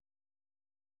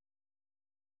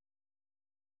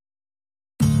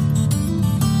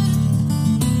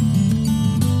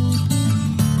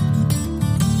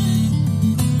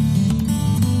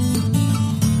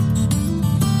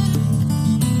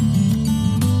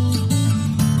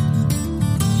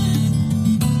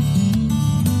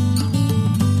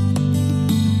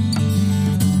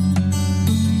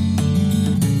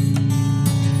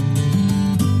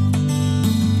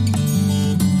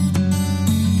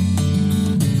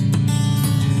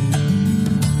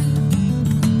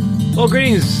Well,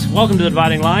 greetings. Welcome to the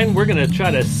Dividing Line. We're going to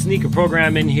try to sneak a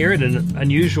program in here at an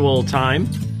unusual time.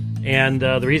 And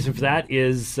the reason for that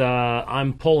is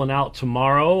I'm pulling out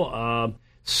tomorrow,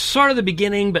 sort of the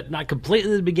beginning, but not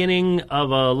completely the beginning of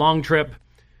a long trip.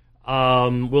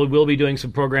 We'll be doing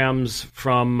some programs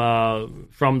from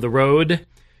the road.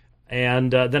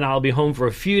 And then I'll be home for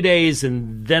a few days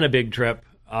and then a big trip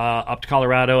up to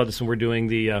Colorado. This is when we're doing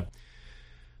the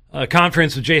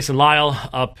conference with Jason Lyle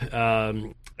up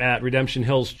at Redemption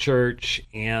Hills Church,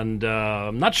 and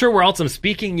I'm not sure where else I'm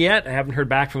speaking yet. I haven't heard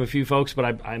back from a few folks,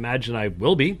 but I imagine I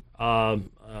will be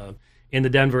in the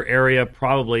Denver area,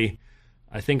 probably,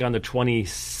 I think, on the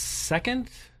 22nd,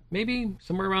 maybe,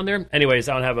 somewhere around there. Anyways,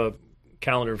 I don't have a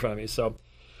calendar in front of me, so.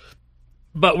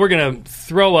 But we're going to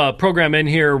throw a program in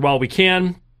here while we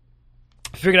can.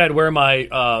 I figured I'd wear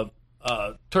my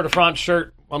Tour de France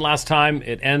shirt one last time.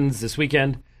 It ends this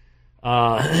weekend.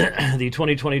 The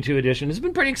 2022 edition has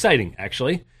been pretty exciting,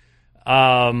 actually.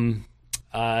 I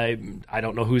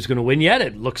don't know who's going to win yet.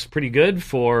 It looks pretty good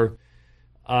for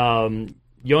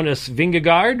Jonas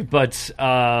Vingegaard, but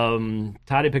Tadej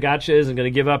Pogačar isn't going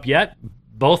to give up yet.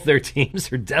 Both their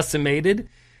teams are decimated.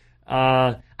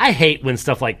 I hate when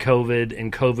stuff like COVID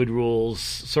and COVID rules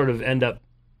sort of end up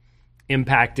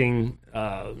impacting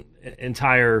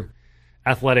entire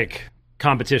athletic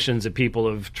competitions that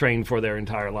people have trained for their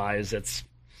entire lives.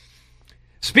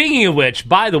 Speaking of which,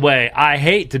 by the way, I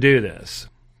hate to do this,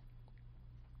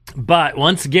 but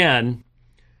once again,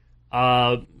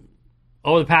 over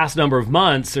the past number of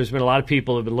months, there's been a lot of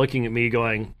people who have been looking at me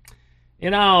going,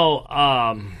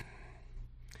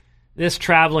 this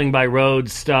traveling by road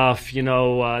stuff, you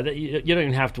don't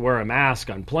even have to wear a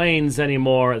mask on planes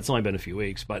anymore. It's only been a few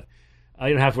weeks, but you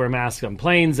don't have to wear a mask on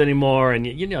planes anymore, and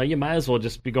you might as well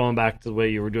just be going back to the way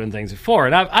you were doing things before.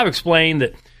 And I've explained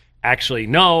that actually,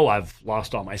 no, I've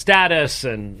lost all my status,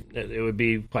 and it would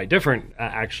be quite different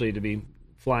actually to be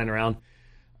flying around.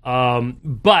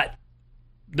 But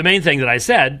the main thing that I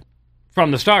said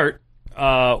from the start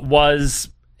was,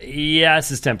 yes,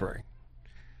 it's temporary.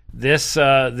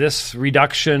 This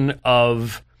reduction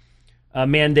of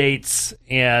mandates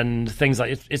and things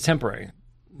like it's temporary.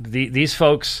 These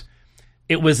folks.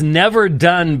 It was never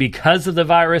done because of the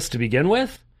virus to begin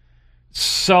with.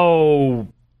 So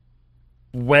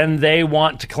when they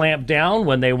want to clamp down,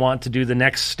 when they want to do the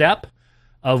next step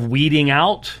of weeding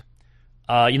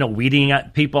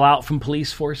people out from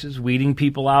police forces, weeding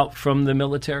people out from the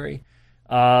military,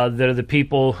 that are the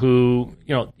people who,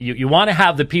 you want to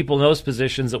have the people in those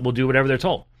positions that will do whatever they're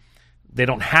told. They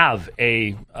don't have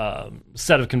a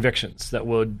set of convictions that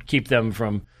would keep them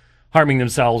from harming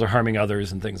themselves or harming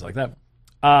others and things like that.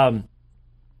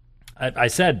 I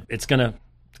said it's gonna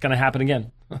happen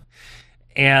again,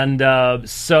 and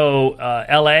so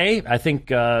L.A. I think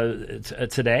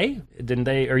today, didn't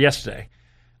they, or yesterday?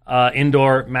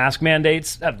 Indoor mask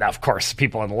mandates. Now, of course,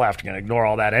 people on the left are going to ignore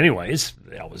all that anyways.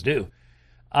 They always do.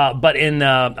 But in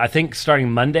I think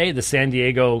starting Monday, the San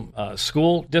Diego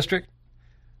school district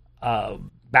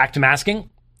back to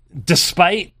masking,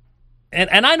 despite.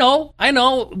 And I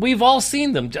know, we've all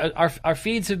seen them. Our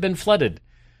feeds have been flooded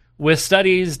with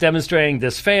studies demonstrating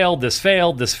this failed. This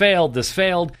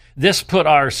put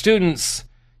our students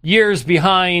years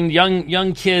behind,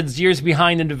 young kids years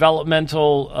behind in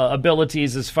developmental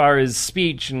abilities as far as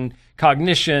speech and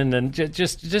cognition and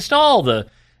just all the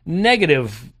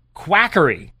negative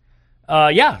quackery.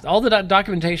 All the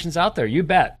documentation's out there, you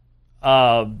bet.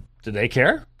 Do they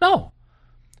care? No.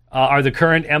 Are the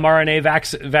current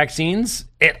mRNA vaccines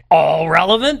at all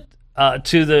relevant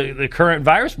to the current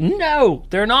virus? No,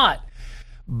 they're not.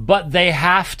 But they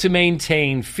have to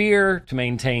maintain fear, to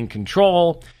maintain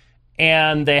control,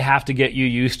 and they have to get you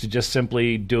used to just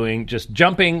simply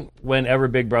jumping whenever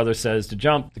Big Brother says to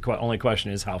jump. The only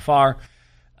question is how far.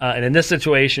 And in this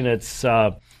situation, it's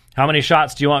how many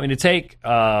shots do you want me to take?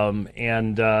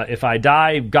 And if I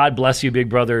die, God bless you, Big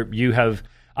Brother.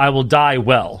 I will die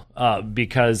well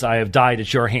because I have died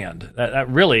at your hand. That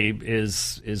really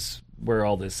is where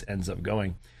all this ends up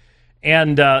going.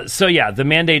 And the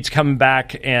mandates come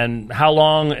back, and how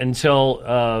long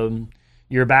until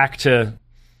you're back to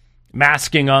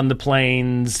masking on the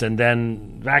planes and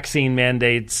then vaccine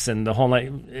mandates and the whole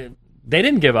night? They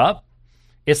didn't give up.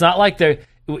 It's not like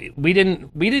we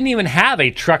didn't even have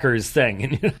a truckers thing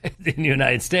in the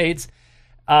United States.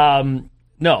 No,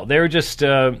 they were just.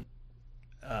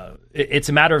 It's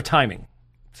a matter of timing.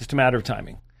 It's just a matter of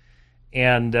timing.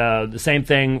 And the same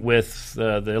thing with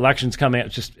the elections coming.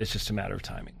 It's just a matter of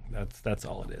timing. That's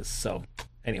all it is. So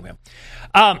anyway,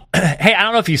 hey, I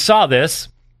don't know if you saw this,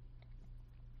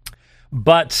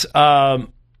 but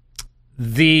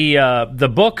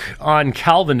The book on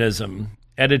Calvinism,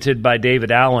 edited by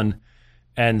David Allen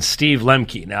and Steve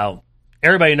Lemke. Now,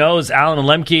 everybody knows Allen and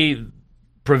Lemke,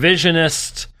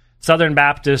 provisionist, Southern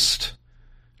Baptist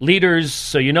leaders,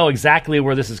 so you know exactly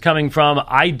where this is coming from.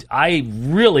 I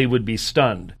really would be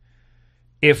stunned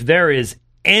if there is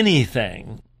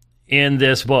anything in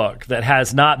this book that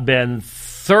has not been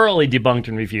thoroughly debunked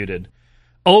and refuted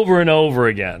over and over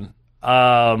again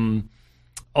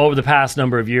over the past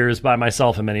number of years by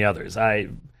myself and many others. I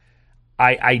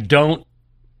don't,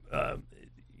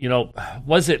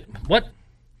 was it, what?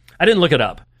 I didn't look it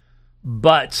up,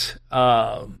 but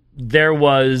there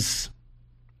was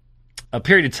a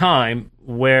period of time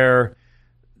where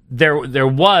there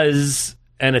was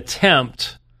an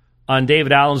attempt on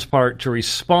David Allen's part to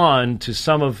respond to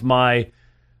some of my,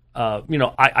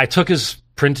 I took his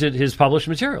published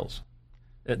materials.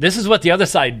 This is what the other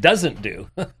side doesn't do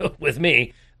with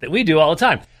me, that we do all the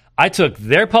time. I took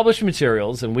their published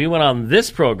materials and we went on this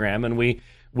program and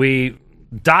we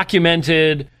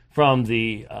documented from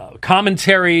the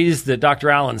commentaries that Dr.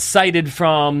 Allen cited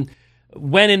from,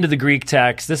 went into the Greek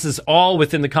text. This is all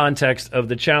within the context of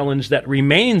the challenge that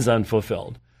remains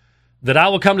unfulfilled, that I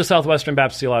will come to Southwestern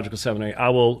Baptist Theological Seminary. I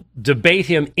will debate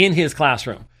him in his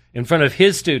classroom in front of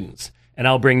his students, and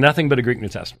I'll bring nothing but a Greek New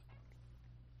Testament.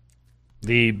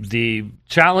 The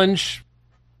challenge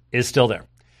is still there.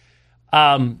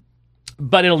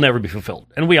 But it'll never be fulfilled.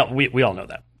 And we all know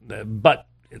that. But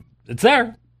it's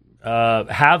there.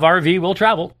 Have RV, will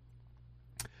travel.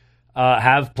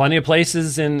 Have plenty of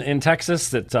places in Texas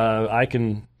that I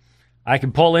can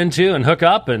pull into and hook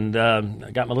up, and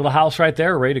I got my little house right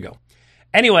there ready to go.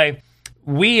 Anyway,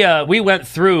 we went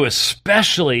through,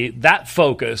 especially that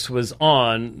focus was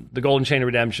on the golden chain of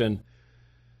redemption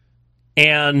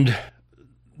and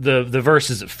the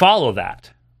verses that follow that,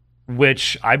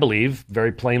 which I believe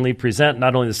very plainly present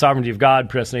not only the sovereignty of God,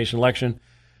 predestination, election,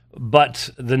 but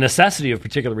the necessity of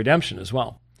particular redemption as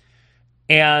well.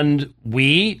 And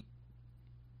we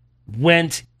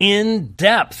went in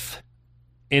depth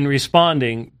in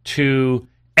responding to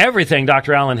everything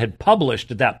Dr. Allen had published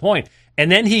at that point.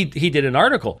 And then he did an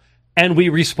article, and we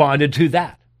responded to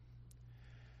that.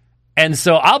 And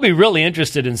so I'll be really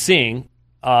interested in seeing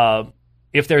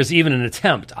if there's even an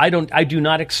attempt. I do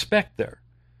not expect there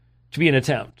to be an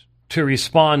attempt to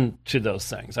respond to those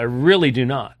things. I really do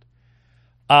not.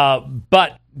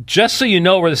 But just so you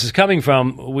know where this is coming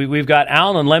from, we've got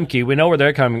Allen and Lemke. We know where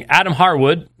they're coming. Adam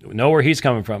Harwood, we know where he's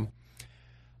coming from.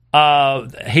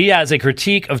 He has a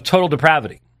critique of total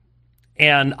depravity.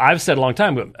 And I've said a long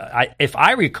time ago, if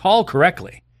I recall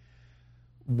correctly,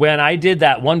 when I did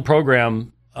that one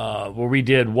program where we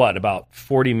did, about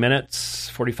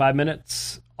 45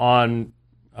 minutes on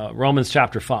Romans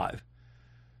chapter 5,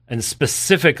 and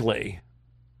specifically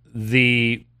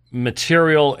the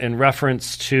material in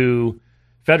reference to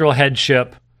federal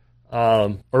headship,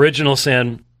 original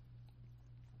sin.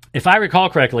 If I recall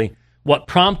correctly, what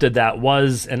prompted that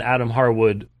was an Adam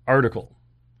Harwood article.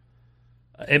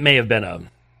 It may have been an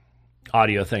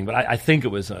audio thing, but I think it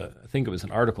was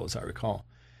an article, as I recall.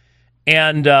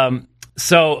 And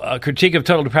so, a critique of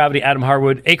total depravity, Adam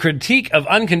Harwood. A critique of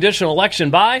unconditional election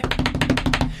by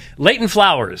Leighton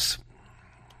Flowers.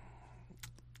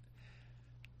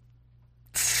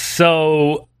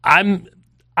 So I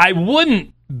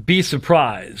wouldn't be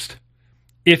surprised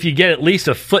if you get at least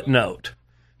a footnote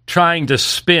trying to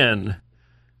spin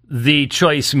the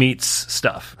choice meats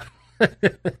stuff.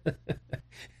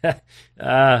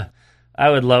 I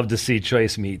would love to see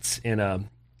choice meats in a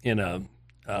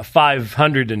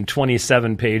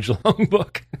 527-page long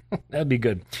book. That'd be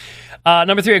good.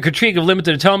 Number 3, a critique of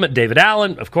limited atonement, David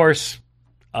Allen, of course.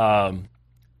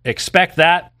 Expect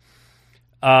that.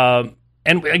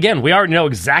 And again, we already know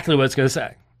exactly what it's going to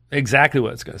say. Exactly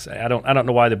what it's going to say. I don't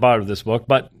know why they bothered with this book,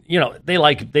 but they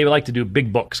like to do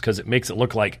big books because it makes it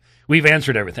look like we've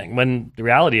answered everything. When the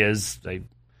reality is they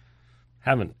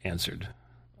haven't answered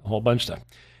a whole bunch of stuff.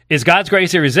 Is God's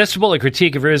Grace Irresistible? A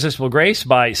critique of irresistible grace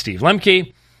by Steve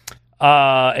Lemke.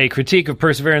 A critique of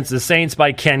perseverance of the saints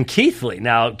by Ken Keithley.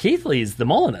 Now, Keithley's the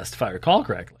Molinist, if I recall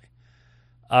correctly.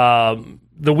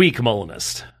 The weak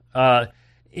Molinist.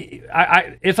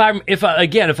 If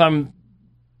I'm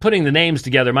putting the names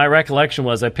together, my recollection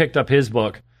was I picked up his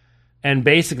book, and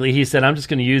basically he said, I'm just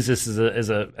going to use this as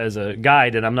a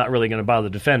guide, and I'm not really going to bother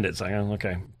to defend it. So I go,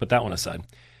 okay, put that one aside.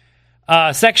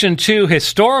 Section 2,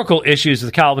 historical issues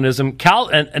with Calvinism.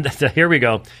 And here we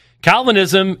go.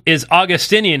 Calvinism is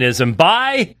Augustinianism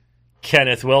by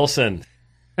Kenneth Wilson.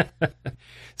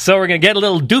 So we're going to get a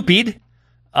little doopied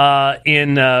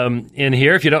in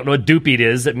here. If you don't know what doopied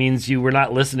is, that means you were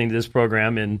not listening to this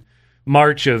program in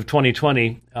March of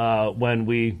 2020 when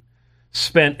we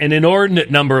spent an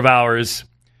inordinate number of hours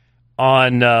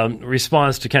on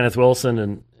response to Kenneth Wilson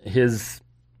and his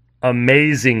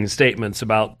amazing statements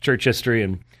about church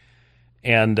history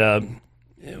and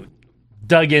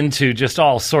dug into just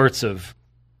all sorts of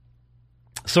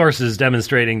sources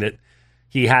demonstrating that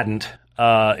he hadn't,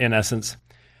 in essence.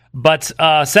 But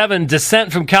 7,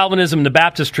 Descent from Calvinism in the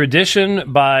Baptist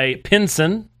Tradition by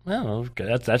Pinson. Well,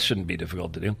 okay, that shouldn't be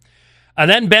difficult to do. And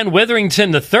then Ben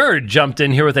Witherington III jumped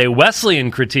in here with a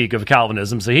Wesleyan critique of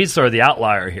Calvinism, so he's sort of the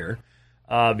outlier here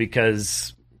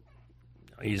because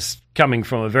he's coming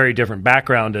from a very different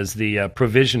background as the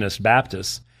provisionist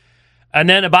Baptist. And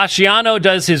then Abasciano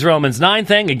does his Romans 9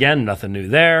 thing. Again, nothing new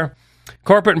there.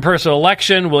 Corporate and Personal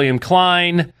Election, William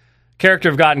Klein. Character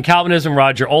of God and Calvinism,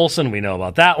 Roger Olson. We know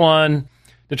about that one.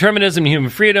 Determinism and Human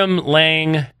Freedom,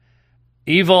 Lang.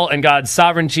 Evil and God's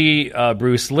Sovereignty,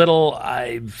 Bruce Little.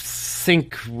 I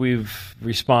think we've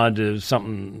responded to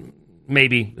something,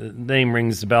 maybe. The name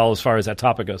rings the bell as far as that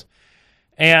topic goes.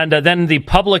 And then The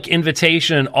Public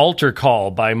Invitation and Altar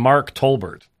Call by Mark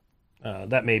Tolbert.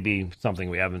 That may be something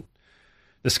we haven't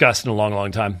discussed in a long,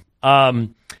 long time.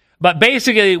 But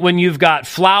basically, when you've got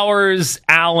Flowers,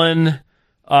 Allen,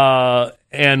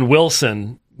 and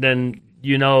Wilson, then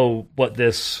you know what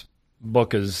this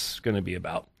book is going to be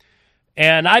about.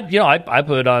 And I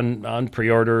put it on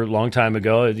pre-order a long time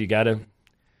ago. You gotta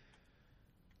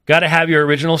have your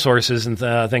original sources and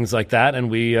things like that, and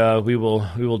we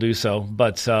will do so.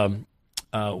 But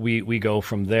we go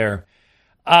from there.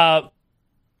 I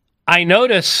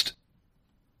noticed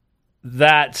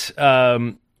that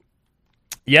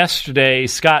yesterday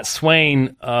Scott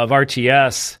Swain of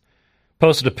RTS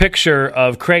posted a picture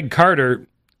of Craig Carter,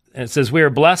 and it says, "We are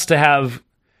blessed to have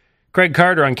Craig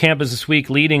Carter on campus this week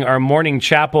leading our morning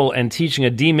chapel and teaching a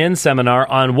D-Min seminar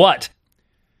on what?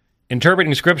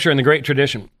 Interpreting Scripture in the Great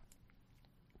Tradition."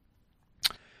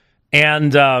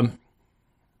 And no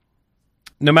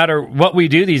matter what we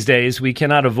do these days, we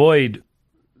cannot avoid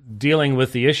dealing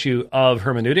with the issue of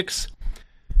hermeneutics.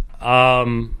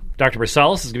 Dr.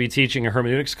 Bracelis is going to be teaching a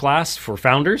hermeneutics class for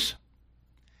founders.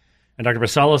 And Dr.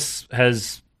 Bracelis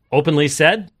has openly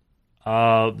said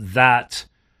that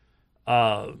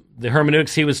the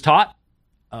hermeneutics he was taught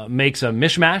makes a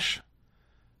mishmash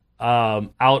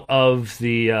out of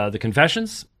the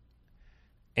confessions,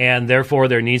 and therefore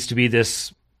there needs to be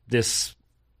this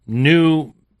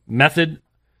new method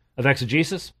of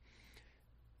exegesis.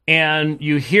 And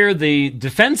you hear the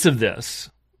defense of this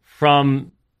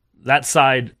from that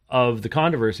side of the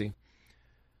controversy.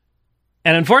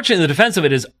 And unfortunately, the defense of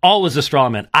it is always a straw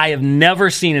man. I have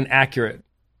never seen an accurate.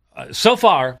 So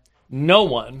far, no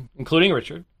one, including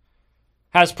Richard,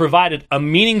 has provided a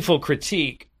meaningful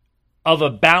critique of a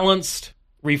balanced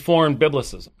Reformed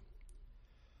Biblicism,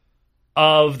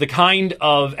 of the kind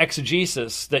of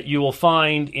exegesis that you will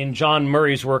find in John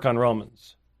Murray's work on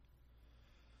Romans,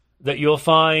 that you'll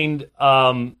find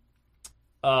in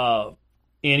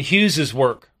Hughes's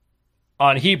work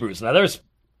on Hebrews. Now, there's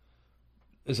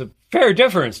a fair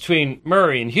difference between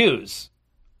Murray and Hughes,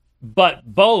 but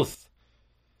both,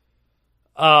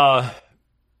 I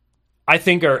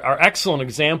think, are excellent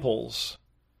examples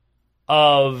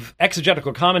of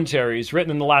exegetical commentaries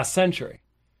written in the last century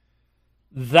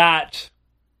that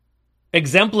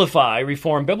exemplify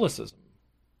Reformed Biblicism,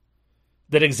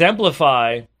 that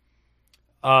exemplify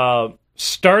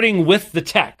starting with the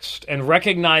text and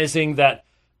recognizing that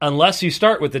unless you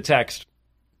start with the text,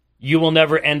 you will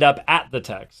never end up at the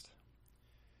text.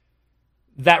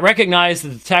 That recognize that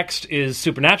the text is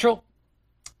supernatural,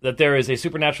 that there is a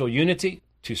supernatural unity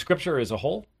to Scripture as a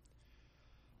whole,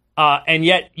 and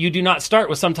yet you do not start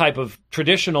with some type of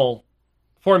traditional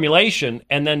formulation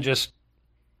and then just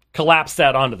collapse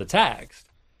that onto the text.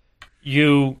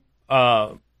 You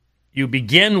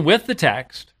begin with the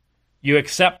text, you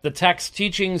accept the text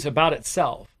teachings about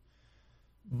itself,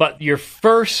 but your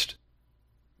first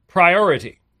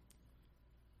priority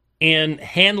in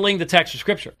handling the text of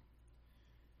Scripture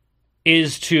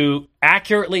is to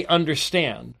accurately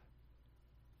understand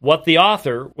what the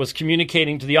author was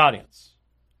communicating to the audience.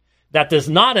 That does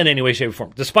not in any way, shape, or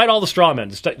form, despite all the straw men,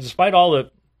 despite all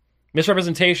the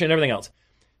misrepresentation and everything else,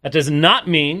 that does not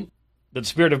mean that the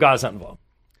Spirit of God is not involved.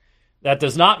 That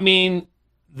does not mean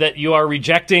that you are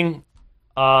rejecting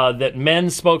that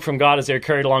men spoke from God as they are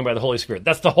carried along by the Holy Spirit.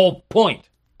 That's the whole point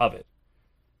of it,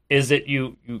 is that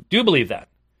you do believe that.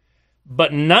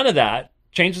 But none of that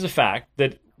changes the fact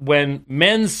that when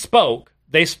men spoke,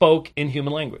 they spoke in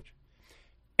human language.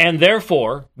 And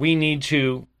therefore, we need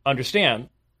to understand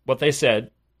what they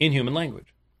said in human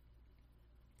language.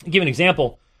 I'll give an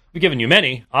example I've given you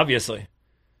many, obviously.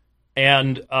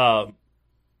 And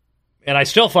I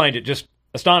still find it just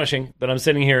astonishing that I'm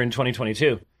sitting here in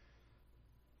 2022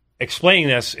 explaining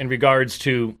this in regards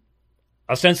to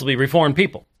ostensibly reformed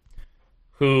people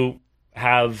who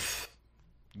have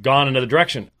gone another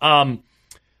direction.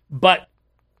 But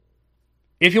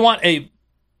if you want a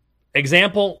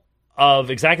example of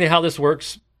exactly how this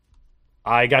works,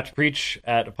 I got to preach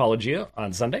at Apologia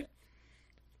on Sunday,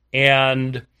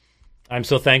 and I'm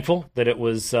so thankful that it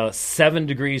was 7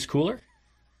 degrees cooler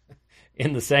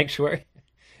in the sanctuary.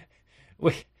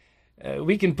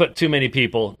 We can put too many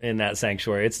people in that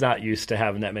sanctuary. It's not used to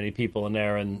having that many people in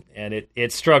there, and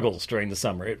it struggles during the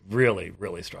summer. It really,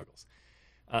 really struggles.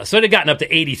 So it had gotten up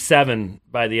to 87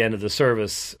 by the end of the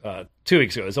service 2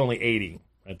 weeks ago. It was only 80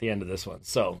 at the end of this one.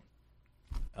 So,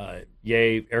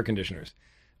 yay, air conditioners.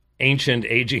 Ancient,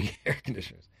 aging air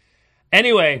conditioners.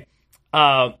 Anyway,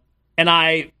 and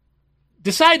I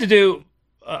decided to do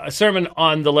a sermon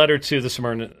on the letter to the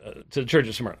church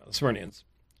of Smyrna, the Smyrnians,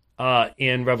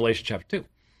 in Revelation chapter 2.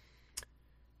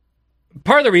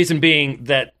 Part of the reason being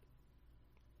that,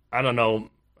 I don't know,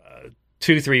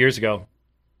 2-3 years ago,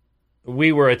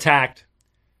 we were attacked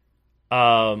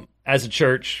as a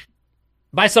church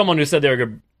by someone who said they were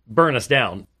going to burn us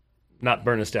down. Not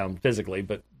burn us down physically,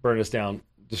 but burn us down,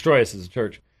 destroy us as a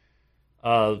church.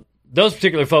 Those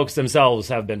particular folks themselves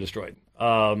have been destroyed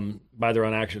by their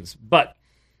own actions. But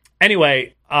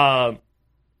anyway,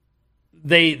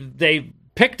 they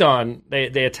picked on,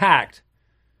 they attacked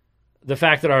the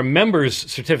fact that our members'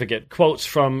 certificate quotes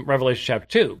from Revelation chapter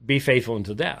 2, be faithful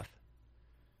until death,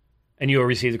 and you will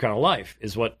receive the crown of life,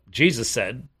 is what Jesus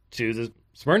said to the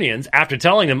Smyrnians after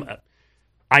telling them,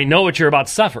 I know what you're about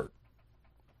to suffer.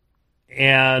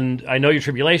 And I know your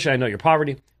tribulation, I know your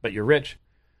poverty, but you're rich.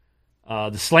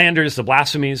 The slanders, the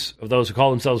blasphemies of those who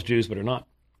call themselves Jews but are not.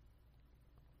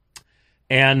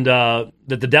 And that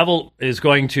the devil is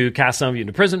going to cast some of you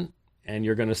into prison, and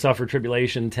you're going to suffer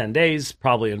tribulation 10 days,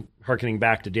 probably hearkening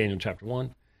back to Daniel chapter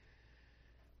 1.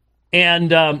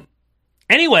 And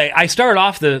anyway, I started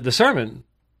off the sermon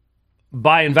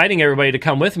by inviting everybody to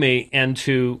come with me and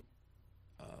to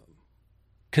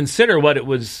consider what it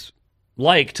was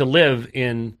like to live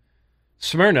in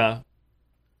Smyrna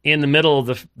in the middle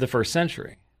of the first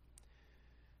century,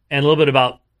 and a little bit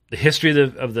about the history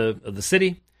of the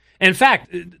city. And in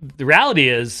fact, the reality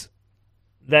is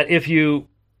that if you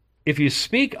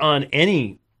speak on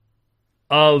any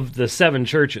of the 7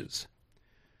 churches,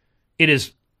 it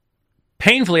is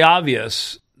painfully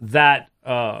obvious that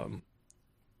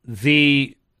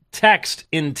the text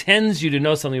intends you to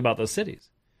know something about those cities.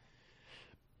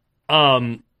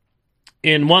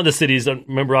 In one of the cities, I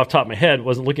remember off the top of my head,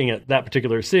 wasn't looking at that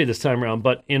particular city this time around,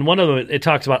 but in one of them, it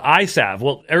talks about Isav.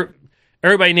 Well,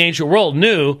 everybody in the ancient world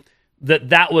knew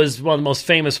that was one of the most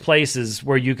famous places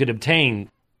where you could obtain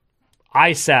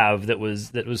eye salve that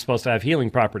was supposed to have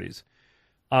healing properties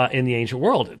in the ancient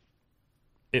world.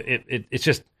 It's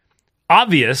just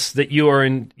obvious that you're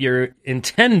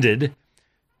intended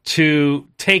to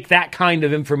take that kind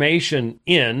of information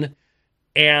in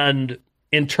and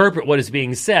interpret what is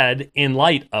being said in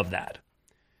light of that.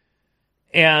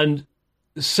 And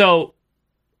so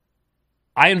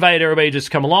I invited everybody to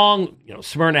just come along. You know,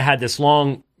 Smyrna had this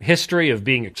long history of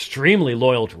being extremely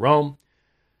loyal to Rome,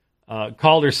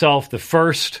 called herself the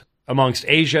first amongst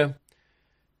Asia,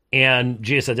 and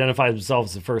Jesus identified himself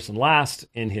as the first and last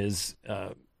in his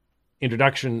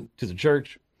introduction to the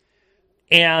church,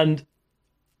 and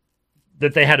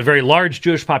that they had a very large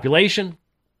Jewish population.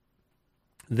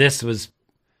 This was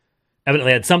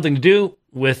evidently had something to do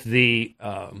with the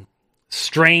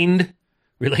strained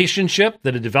relationship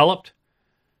that had developed,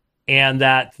 and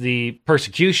that the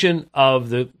persecution of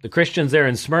the Christians there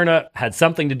in Smyrna had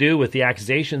something to do with the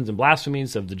accusations and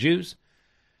blasphemies of the Jews,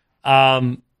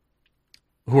 who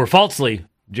were falsely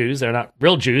Jews. They're not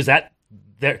real Jews.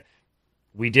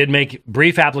 We did make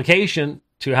brief application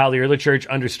to how the early church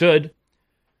understood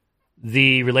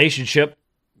the relationship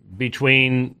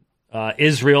between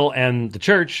Israel and the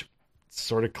church. It's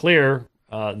sort of clear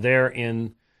there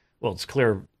it's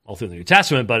clear all through the New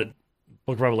Testament, but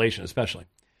Book of Revelation especially.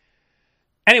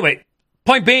 Anyway,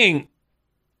 point being,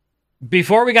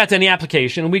 before we got to any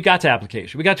application, and we got to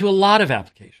a lot of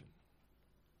application.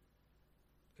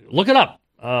 Look it up.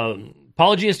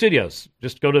 Apologia Studios.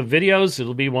 Just go to videos.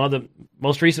 It'll be one of the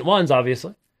most recent ones,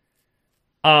 obviously.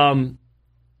 All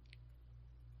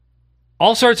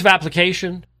sorts of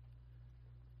application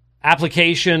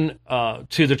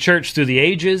to the church through the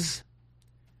ages,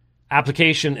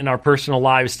 application in our personal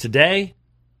lives today.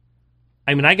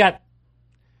 I mean,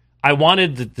 I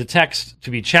wanted the text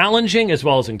to be challenging as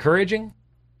well as encouraging.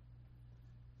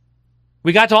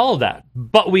 We got to all of that.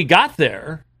 But we got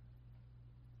there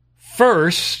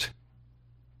first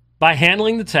by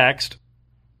handling the text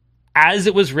as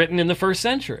it was written in the first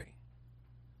century.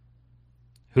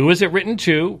 Who was it written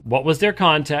to? What was their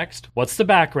context? What's the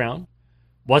background?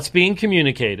 What's being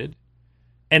communicated?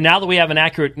 And now that we have an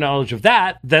accurate knowledge of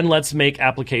that, then let's make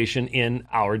application in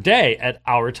our day, at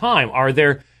our time. Are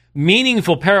there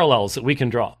meaningful parallels that we can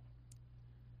draw?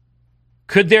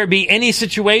 Could there be any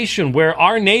situation where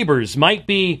our neighbors might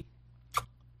be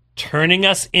turning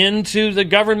us into the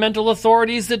governmental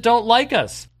authorities that don't like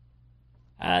us?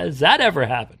 Has that ever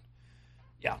happened?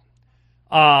 Yeah.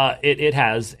 It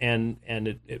has, and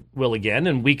it will again,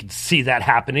 and we could see that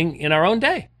happening in our own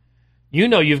day. You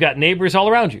know, you've got neighbors all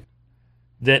around you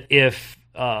that if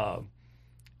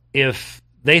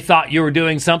they thought you were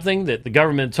doing something that the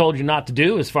government told you not to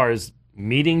do, as far as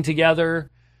meeting together,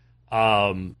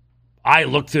 I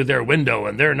look through their window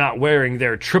and they're not wearing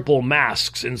their triple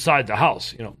masks inside the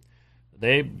house.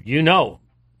 You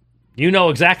know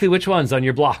exactly which ones on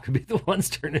your block would be the ones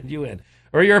turning you in,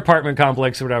 or your apartment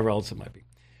complex, or whatever else it might be.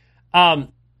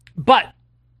 But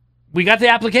we got the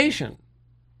application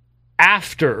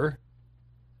after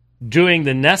doing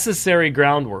the necessary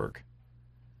groundwork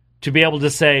to be able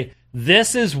to say,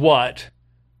 this is what,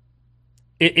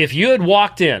 if you had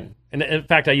walked in, and in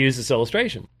fact, I use this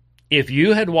illustration. If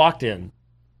you had walked in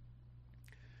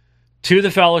to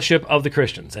the fellowship of the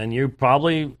Christians, and you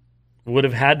probably would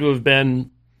have had to have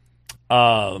been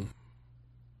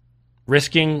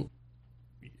risking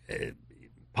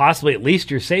possibly at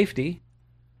least your safety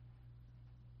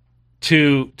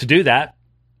to do that,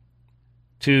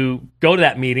 to go to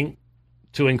that meeting,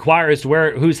 to inquire as to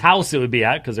whose house it would be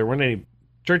at, because there weren't any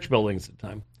church buildings at the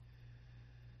time.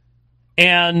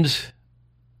 And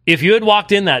if you had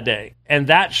walked in that day, and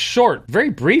that short,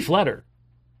 very brief letter,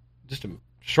 just a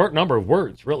short number of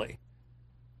words, really,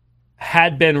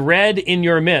 had been read in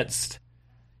your midst,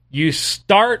 you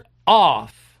start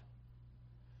off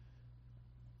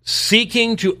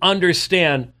seeking to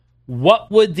understand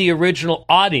what would the original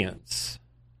audience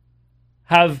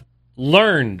have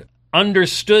learned,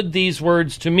 understood these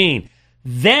words to mean.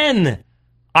 Then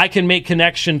I can make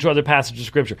connection to other passages of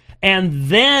Scripture. And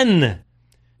then,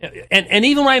 and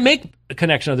even when I make a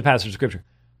connection to the passage of Scripture,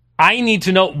 I need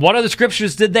to know what other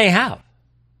Scriptures did they have.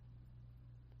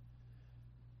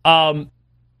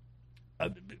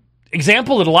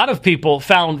 Example that a lot of people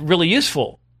found really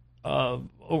useful about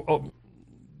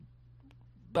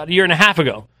a year and a half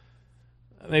ago,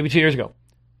 maybe 2 years ago,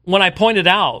 when I pointed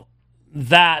out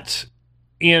that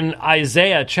in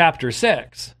Isaiah chapter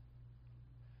 6,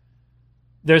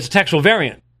 there's a textual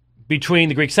variant between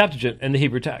the Greek Septuagint and the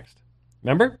Hebrew text.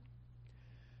 Remember?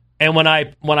 And when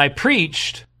I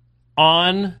preached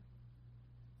on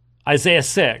Isaiah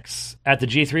 6 at the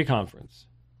G3 conference,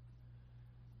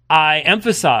 I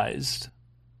emphasized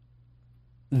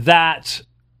that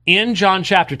in John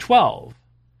chapter 12,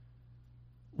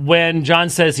 when John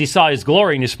says he saw his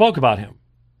glory and he spoke about him,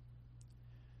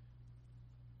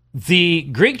 the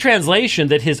Greek translation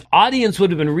that his audience would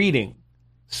have been reading,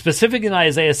 specifically in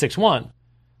Isaiah 6:1,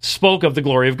 spoke of the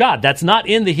glory of God. That's not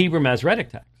in the Hebrew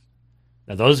Masoretic text.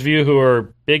 Now, those of you who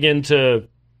are big into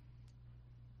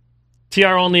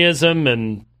TR-onlyism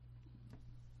and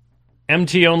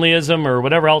MT-onlyism or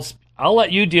whatever else, I'll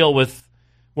let you deal with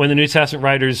when the New Testament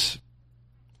writers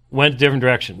went a different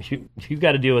direction. You've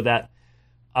got to deal with that.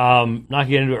 Not going to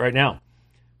get into it right now.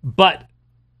 But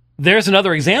there's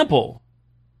another example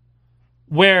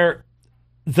where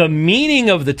the meaning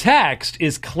of the text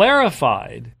is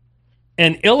clarified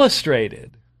and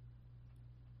illustrated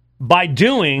by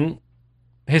doing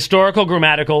historical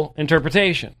grammatical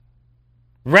interpretation,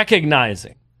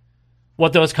 recognizing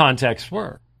what those contexts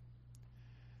were.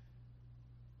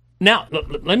 Now,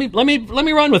 let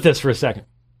me run with this for a second.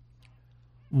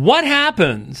 What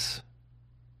happens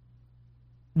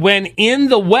when in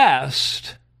the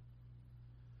West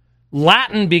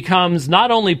Latin becomes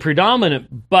not only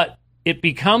predominant, but it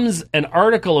becomes an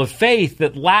article of faith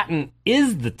that Latin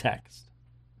is the text?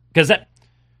 Because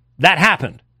that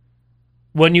happened.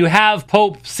 When you have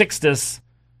Pope Sixtus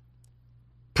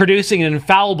producing an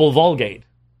infallible Vulgate,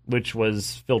 which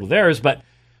was filled with errors, but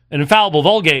an infallible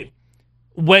Vulgate,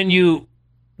 when you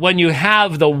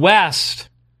have the West,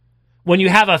 when you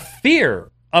have a fear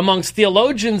amongst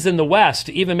theologians in the West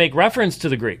to even make reference to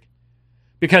the Greek,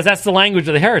 because that's the language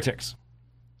of the heretics.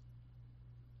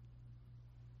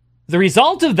 The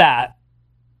result of that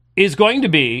is going to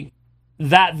be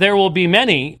that there will be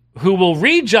many who will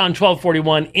read John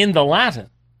 12:41 in the Latin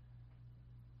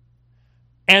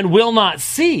and will not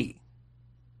see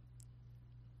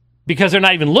because they're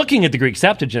not even looking at the Greek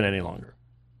Septuagint any longer.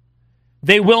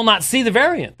 They will not see the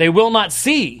variant. They will not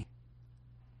see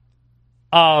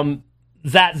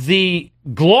that the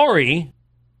glory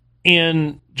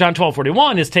in John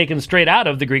 12:41 is taken straight out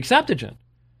of the Greek Septuagint.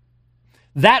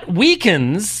 That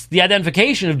weakens the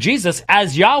identification of Jesus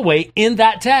as Yahweh in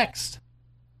that text.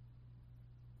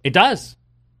 It does.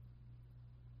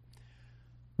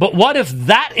 But what if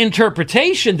that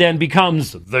interpretation then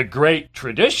becomes the great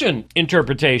tradition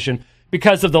interpretation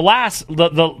because of the loss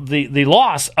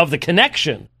of the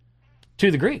connection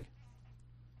to the Greek?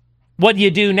 What do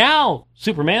you do now,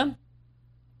 Superman?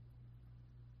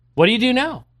 What do you do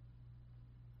now?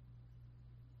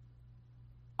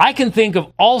 I can think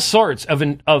of all sorts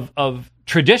of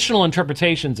traditional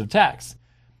interpretations of texts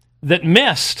that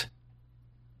missed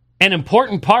an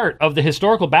important part of the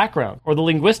historical background or the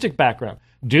linguistic background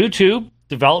due to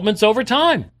developments over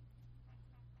time.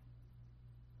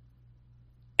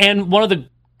 And one of the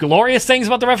glorious things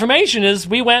about the Reformation is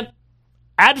we went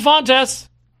ad fontes,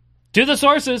 to the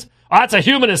sources. Oh, that's a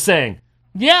humanist saying.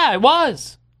 Yeah, it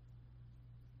was.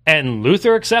 And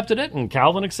Luther accepted it, and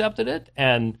Calvin accepted it,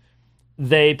 and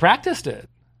they practiced it.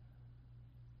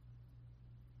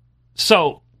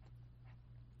 So,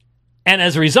 and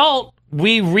as a result,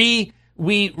 we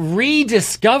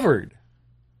rediscovered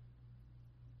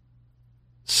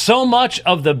so much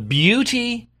of the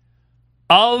beauty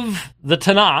of the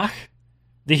Tanakh,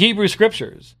 the Hebrew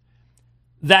Scriptures,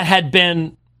 that had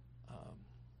been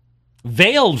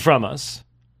veiled from us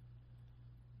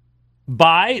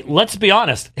by, let's be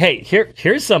honest, hey,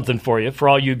 here's something for you, for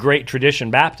all you great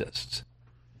tradition Baptists.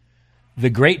 The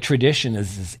great tradition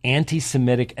is as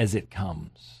anti-Semitic as it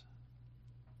comes.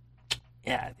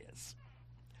 Yeah, it is.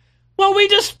 Well, we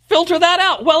just filter that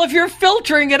out. Well, if you're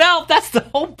filtering it out, that's the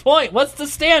whole point. What's the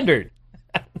standard?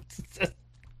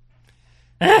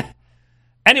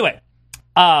 Anyway,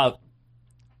 do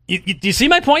you see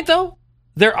my point, though?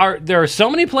 There are so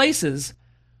many places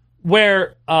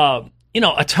where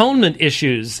atonement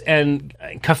issues and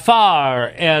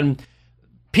kafar and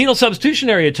penal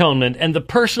substitutionary atonement and the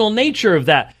personal nature of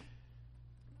that,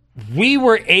 we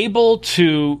were able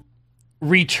to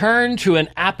return to an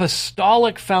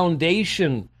apostolic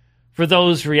foundation for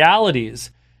those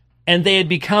realities, and they had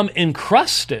become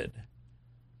encrusted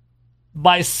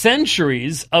by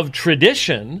centuries of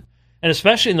tradition, and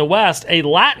especially in the West, a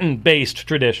Latin-based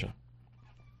tradition.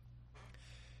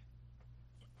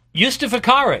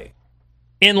 Justificare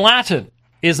in Latin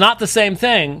is not the same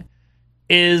thing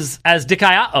as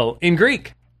dikaiao in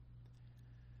Greek.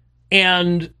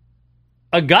 And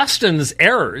Augustine's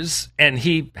errors, and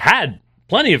he had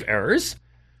plenty of errors,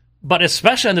 but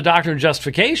especially on the doctrine of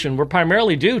justification, were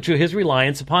primarily due to his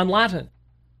reliance upon Latin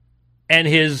and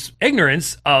his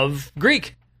ignorance of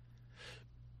Greek.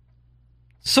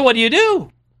 So what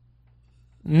do?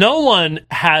 No one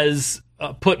has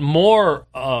put more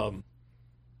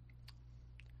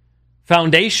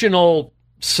foundational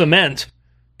cement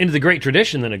into the great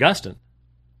tradition than Augustine.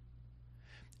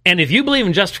 And if you believe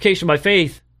in justification by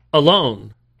faith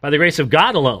alone, by the grace of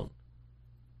God alone,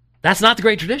 that's not the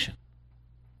great tradition.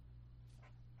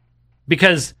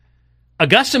 Because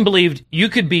Augustine believed you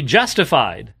could be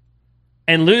justified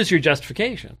and lose your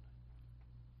justification.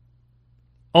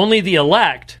 Only the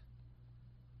elect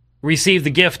receive the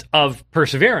gift of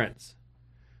perseverance,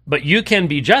 but you can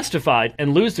be justified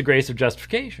and lose the grace of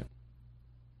justification.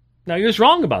 Now, he was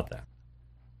wrong about that.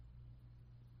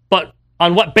 But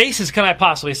on what basis can I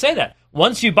possibly say that?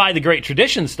 Once you buy the great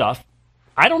tradition stuff,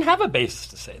 I don't have a basis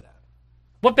to say that.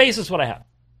 What basis would I have?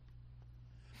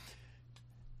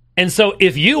 And so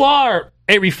if you are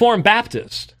a Reformed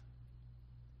Baptist,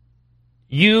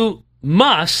 you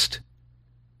must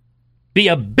be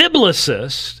a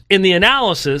biblicist in the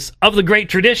analysis of the great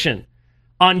tradition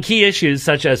on key issues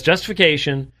such as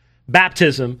justification,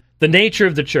 baptism, the nature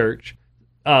of the church,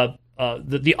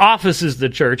 the offices of the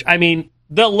church. I mean,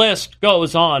 the list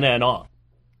goes on and on.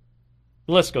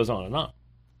 The list goes on and on.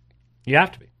 You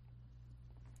have to be.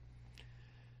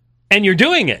 And you're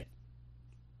doing it.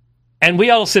 And we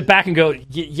all sit back and go,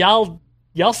 y'all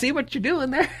see what you're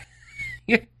doing there?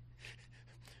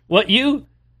 What you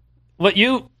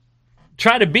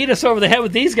try to beat us over the head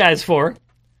with these guys for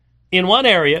in one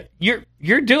area,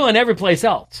 you're doing every place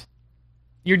else.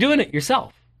 You're doing it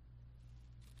yourself.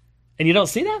 And you don't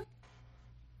see that?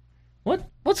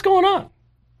 What's going on?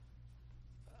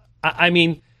 I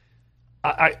mean,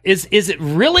 is it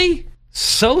really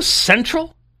so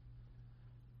central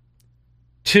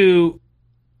to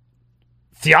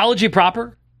theology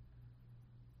proper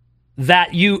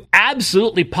that you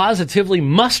absolutely positively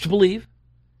must believe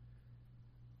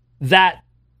that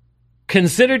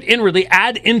considered inwardly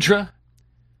ad intra,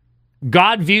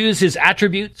 God views his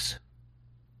attributes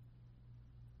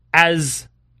as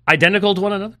identical to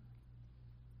one another?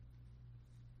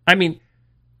 I mean,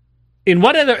 in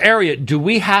what other area do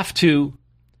we have to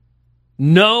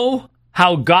know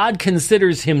how God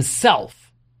considers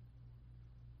himself?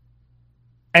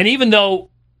 And even though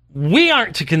we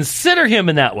aren't to consider him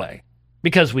in that way,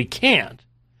 because we can't,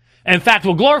 in fact,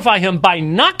 we'll glorify him by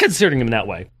not considering him that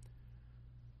way,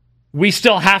 we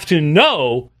still have to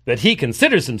know that he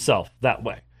considers himself that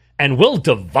way. And we'll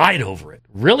divide over it.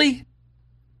 Really?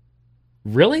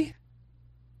 Really?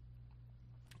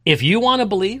 If you want to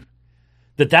believe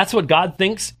that that's what God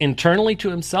thinks internally to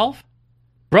himself,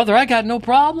 brother, I got no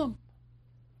problem.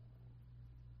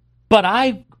 But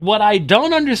what I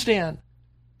don't understand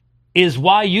is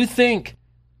why you think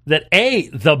that A,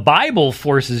 the Bible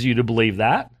forces you to believe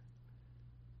that,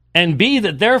 and B,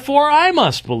 that therefore I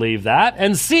must believe that,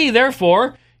 and C,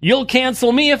 therefore you'll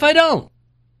cancel me if I don't.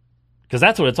 Because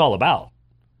that's what it's all about.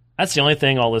 That's the only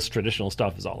thing all this traditional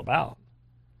stuff is all about.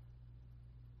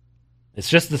 It's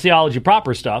just the theology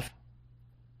proper stuff.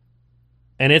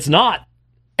 And it's not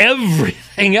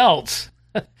everything else.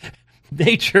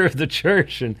 Nature of the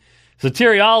church and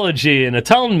soteriology and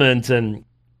atonement and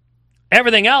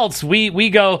everything else. We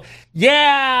go,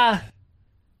 yeah,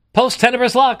 post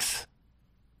tenebris lux.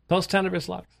 Post tenebris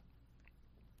lux.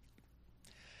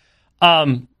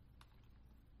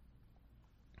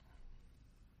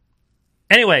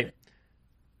 Anyway,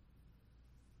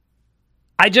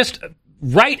 I just,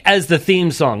 right as the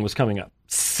theme song was coming up,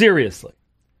 seriously,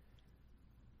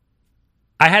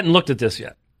 I hadn't looked at this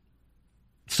yet.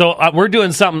 So we're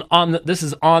doing something this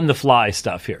is on the fly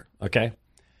stuff here, okay?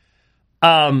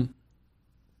 Got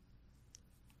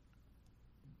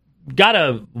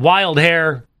a wild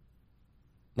hair,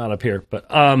 not up here, but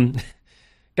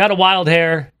got a wild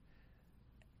hair,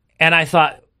 and I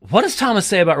thought, what does Thomas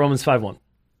say about Romans 5:1?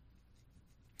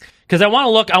 Because I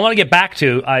want to get back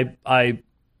to, I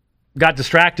got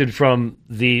distracted from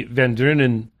the Van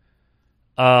Drunen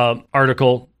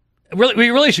article. We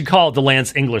really should call it the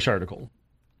Lance English article,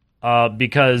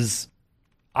 because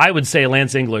I would say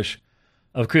Lance English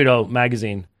of Credo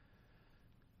magazine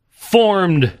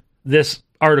formed this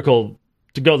article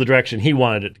to go the direction he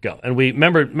wanted it to go. And we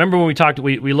remember when we talked,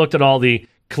 we looked at all the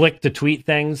click to tweet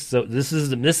things. So this is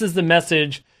the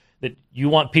message that you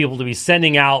want people to be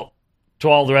sending out to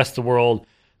all the rest of the world.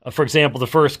 For example, the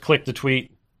first click to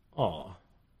tweet. Oh,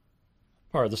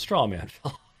 part of the straw man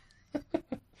fell.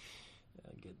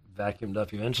 Get vacuumed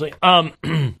up eventually.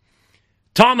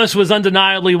 Thomas was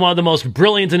undeniably one of the most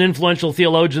brilliant and influential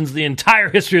theologians in the entire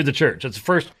history of the church. That's the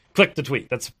first click to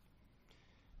tweet. And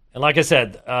like I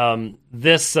said,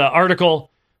 this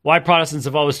article, Why Protestants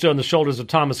Have Always Stood on the Shoulders of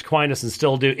Thomas Aquinas and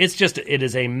Still Do, it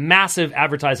is a massive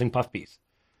advertising puff piece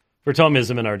for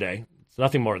Thomism in our day. It's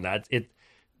nothing more than that.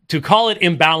 To call it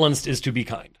imbalanced is to be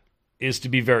kind, is to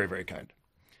be very, very kind.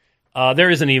 There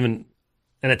isn't even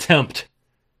an attempt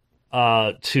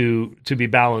to be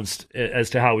balanced as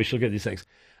to how we should look at these things.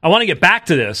 I want to get back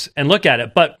to this and look at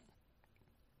it, but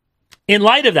in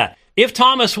light of that, if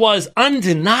Thomas was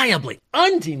undeniably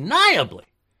one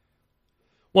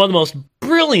of the most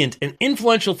brilliant and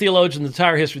influential theologians in the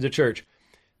entire history of the church,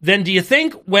 then do you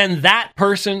think when that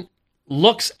person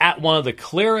looks at one of the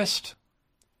clearest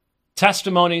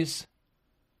testimonies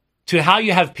to how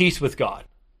you have peace with God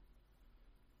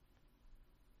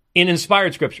in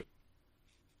inspired scripture,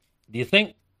 do you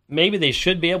think maybe they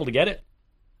should be able to get it?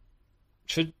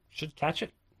 Should catch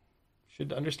it?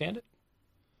 Should understand it?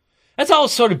 That's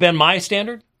always sort of been my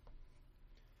standard.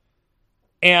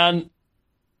 And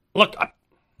look, I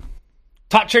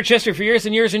taught church history for years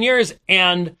and years and years,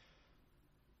 and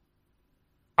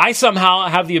I somehow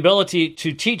have the ability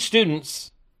to teach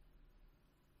students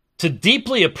to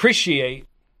deeply appreciate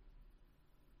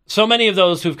so many of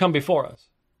those who've come before us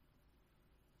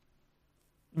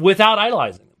without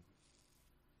idolizing them.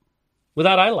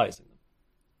 Without idolizing them.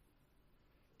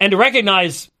 And to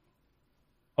recognize,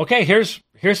 okay, here's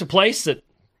a place that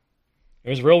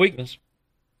there's a real weakness.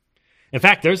 In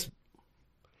fact,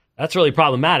 that's really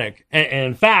problematic. And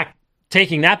in fact,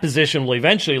 taking that position will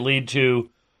eventually lead to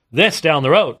this down the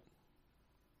road.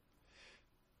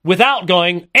 Without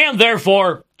going, and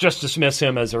therefore just dismiss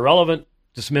him as irrelevant,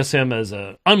 dismiss him as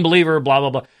an unbeliever, blah, blah,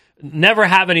 blah. Never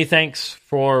have any thanks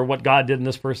for what God did in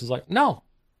this person's life. No.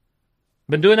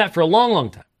 I've been doing that for a long, long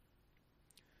time.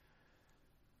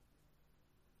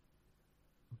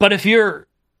 But if you're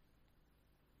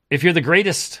the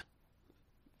greatest,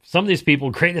 some of these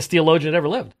people, greatest theologian that ever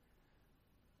lived,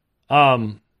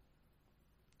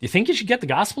 you think you should get the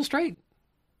gospel straight?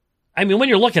 I mean, when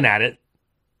you're looking at it,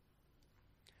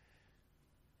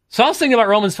 So I was thinking about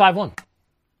Romans 5:1.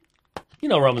 You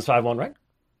know Romans 5:1, right?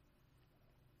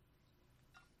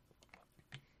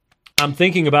 I'm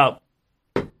thinking about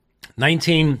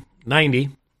 1990,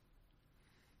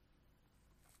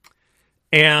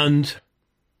 and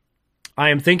I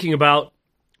am thinking about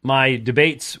my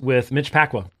debates with Mitch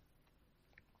Pacwa.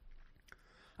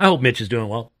 I hope Mitch is doing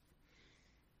well.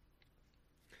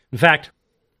 In fact,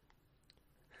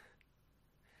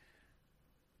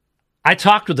 I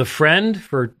talked with a friend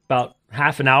for about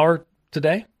half an hour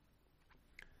today,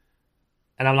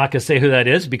 and I'm not going to say who that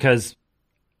is because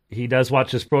he does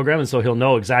watch this program, and so he'll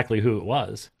know exactly who it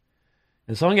was.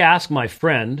 And so I'm going to ask my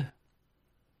friend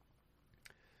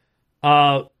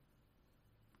to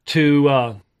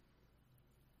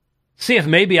see if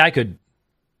maybe I could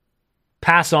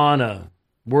pass on a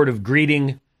word of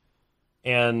greeting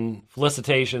and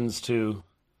felicitations to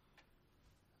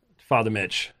Father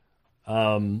Mitch.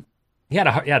 He had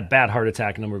a bad heart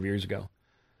attack a number of years ago,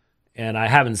 and I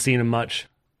haven't seen him much,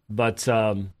 but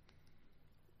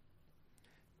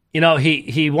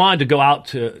he wanted to go out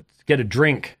to get a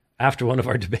drink after one of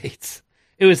our debates.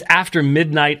 It was after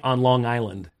midnight on Long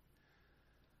Island.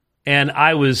 And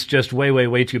I was just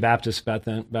way too Baptist back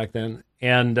then.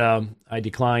 And I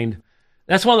declined.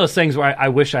 That's one of those things where I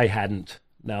wish I hadn't,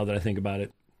 now that I think about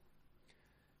it.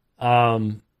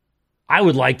 I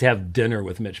would like to have dinner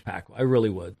with Mitch Pacwa. I really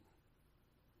would.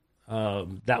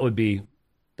 That'd be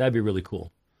really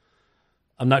cool.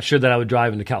 I'm not sure that I would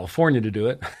drive into California to do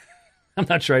it. I'm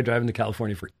not sure I'd drive into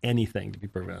California for anything, to be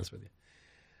perfectly honest with you.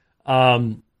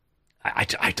 I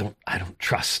don't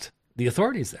trust the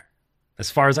authorities there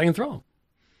as far as I can throw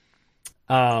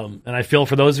them. And I feel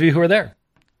for those of you who are there.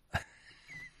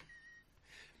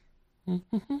 I'm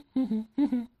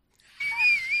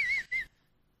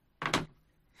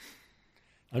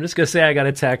just going to say I got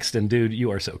a text, and dude,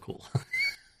 you are so cool.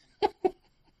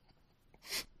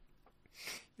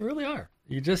 You really are.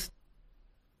 You just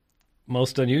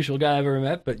most unusual guy I've ever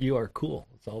met, but you are cool.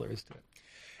 That's all there is to it.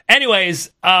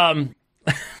 Anyways, how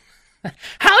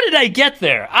did I get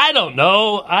there? I don't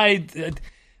know.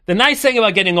 The nice thing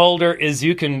about getting older is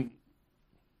you can.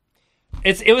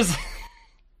 It was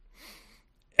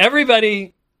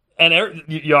everybody, and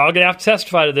you're all gonna have to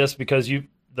testify to this because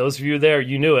those of you there,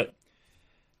 you knew it.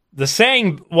 The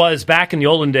saying was back in the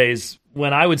olden days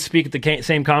when I would speak at the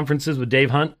same conferences with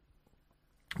Dave Hunt,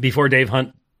 before Dave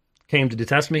Hunt came to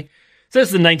detest me. So this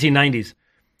is the 1990s.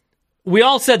 We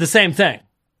all said the same thing.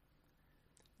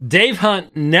 Dave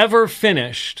Hunt never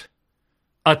finished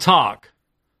a talk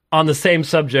on the same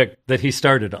subject that he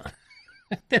started on.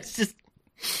 That's just,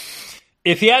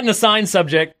 if he had an assigned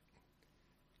subject,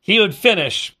 he would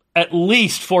finish at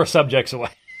least 4 subjects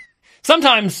away.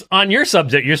 Sometimes on your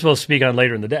subject, you're supposed to speak on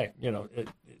later in the day. It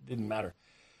didn't matter.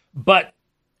 But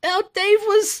Dave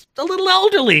was a little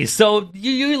elderly, so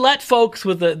you let folks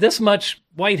with this much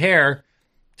white hair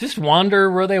just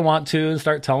wander where they want to and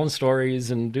start telling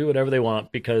stories and do whatever they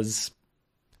want because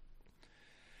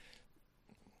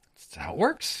that's how it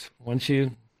works.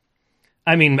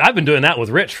 I've been doing that with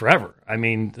Rich forever.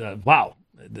 Wow,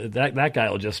 that guy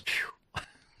will just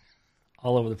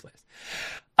all over the place.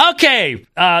 Okay,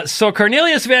 so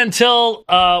Cornelius Van Til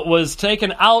was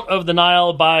taken out of the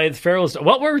Nile by the Pharaoh's.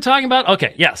 What were we talking about?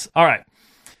 Okay, yes, all right.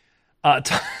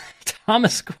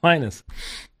 Thomas Aquinas.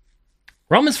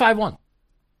 Romans 5:1.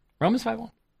 Romans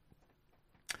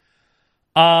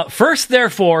 5:1. First,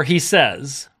 therefore, he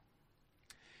says,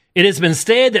 it has been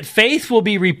stated that faith will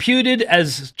be reputed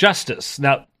as justice.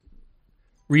 Now,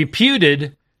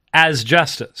 reputed as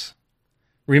justice.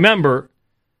 Remember,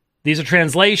 these are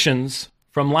translations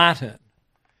from Latin.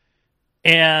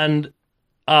 And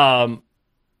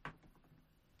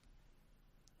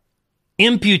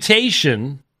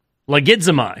imputation,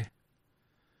 logizomai,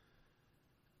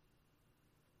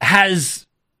 has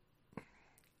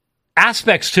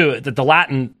aspects to it that the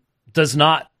Latin does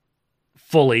not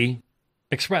fully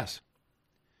express.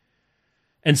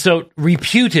 And so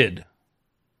reputed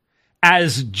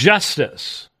as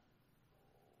justice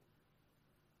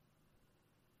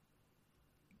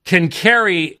can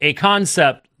carry a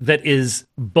concept that is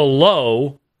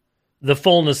below the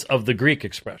fullness of the Greek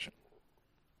expression.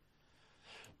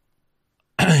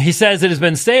 He says, it has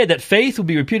been stated that faith will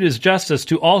be reputed as justice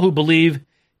to all who believe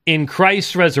in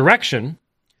Christ's resurrection,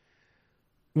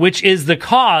 which is the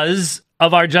cause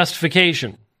of our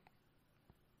justification.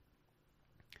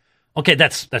 Okay,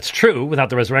 that's true. Without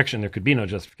the resurrection, there could be no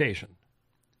justification.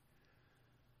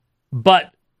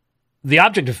 But the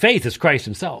object of faith is Christ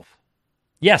himself.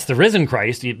 Yes, the risen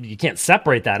Christ, you can't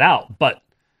separate that out, but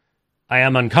I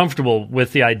am uncomfortable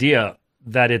with the idea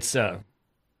that it's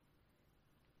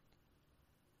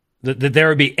that there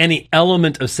would be any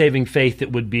element of saving faith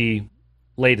that would be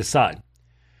laid aside.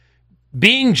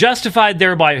 Being justified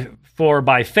thereby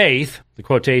by faith, the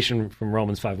quotation from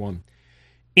Romans 5:1,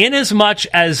 inasmuch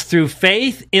as through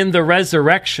faith in the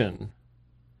resurrection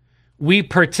we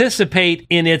participate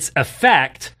in its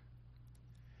effect,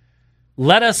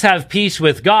 let us have peace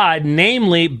with God,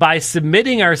 namely by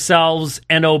submitting ourselves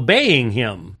and obeying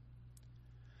him.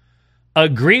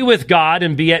 Agree with God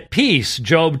and be at peace,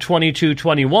 Job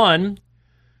 22:21.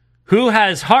 Who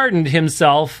has hardened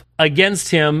himself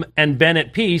against him and been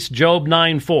at peace, Job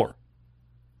 9:4.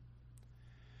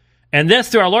 And this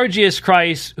through our Lord Jesus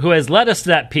Christ, who has led us to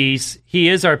that peace. He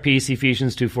is our peace,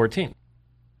 Ephesians 2:14.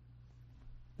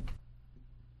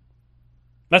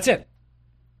 That's it.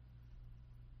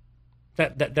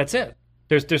 That's it.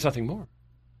 There's nothing more.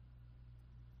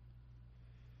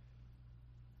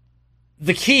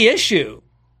 The key issue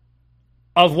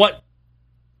of what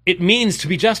it means to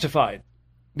be justified,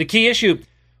 the key issue,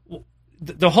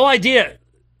 the whole idea,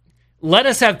 let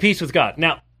us have peace with God.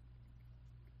 Now,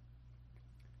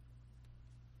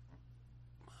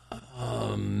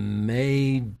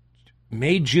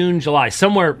 May, June, July,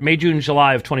 somewhere May, June,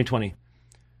 July of 2020,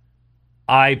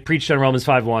 I preached on Romans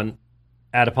 5:1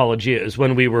 at Apologia. Is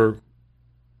when we were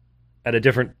at a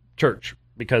different church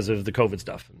because of the COVID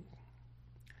stuff.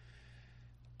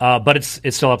 But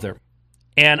it's still up there.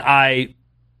 And I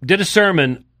did a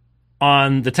sermon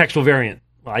on the textual variant.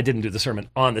 Well, I didn't do the sermon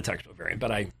on the textual variant,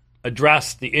 but I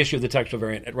addressed the issue of the textual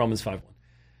variant at Romans 5:1.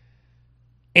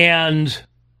 And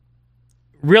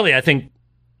really, I think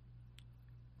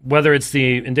whether it's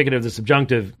the indicative or the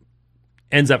subjunctive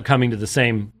ends up coming to the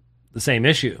same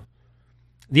issue.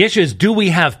 The issue is, do we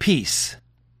have peace?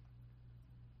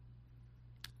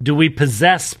 Do we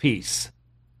possess peace?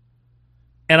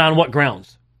 And on what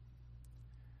grounds?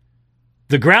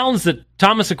 The grounds that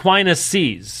Thomas Aquinas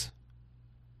sees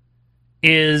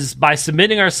is by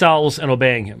submitting ourselves and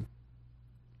obeying him.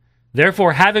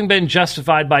 Therefore, having been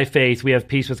justified by faith, we have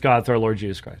peace with God through our Lord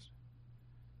Jesus Christ.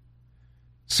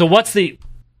 So what's the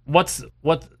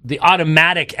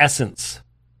automatic essence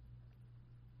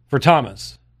for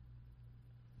Thomas?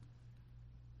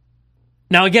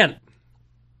 Now again,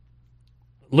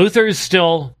 Luther is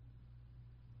still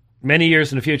many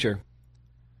years in the future.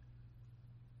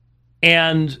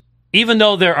 And even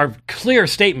though there are clear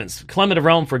statements, Clement of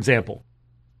Rome, for example,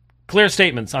 clear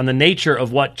statements on the nature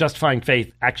of what justifying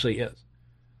faith actually is.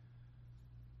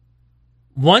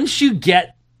 Once you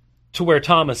get to where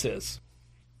Thomas is,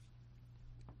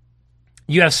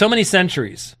 you have so many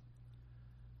centuries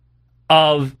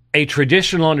of a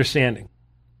traditional understanding.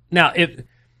 Now, I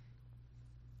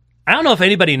don't know if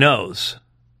anybody knows,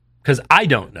 because I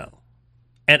don't know,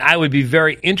 and I would be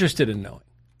very interested in knowing.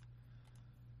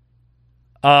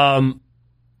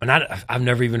 I've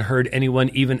never even heard anyone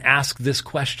even ask this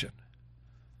question,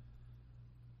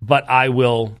 but I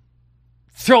will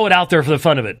throw it out there for the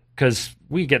fun of it, because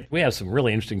we have some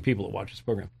really interesting people that watch this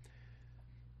program.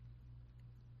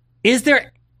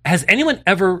 Has anyone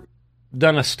ever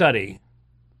done a study,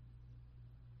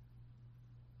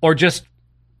 or just,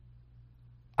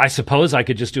 I suppose I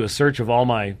could just do a search of all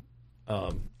my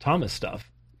Thomas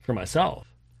stuff for myself.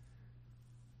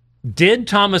 Did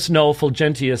Thomas know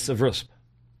Fulgentius of Rusp?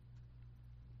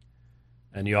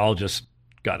 And you all just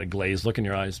got a glazed look in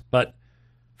your eyes. But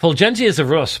Fulgentius of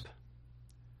Rusp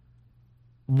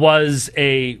was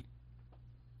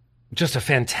just a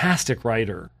fantastic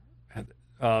writer.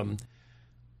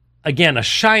 Again, a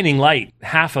shining light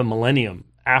half a millennium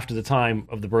after the time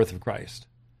of the birth of Christ.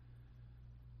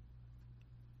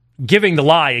 Giving the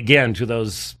lie again to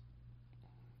those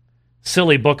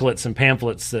silly booklets and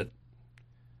pamphlets that,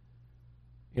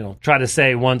 try to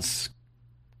say once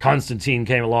Constantine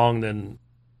came along, then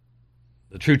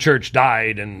the true church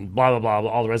died, and blah, blah, blah,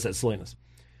 all the rest of that silliness.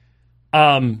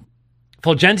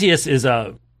 Fulgentius is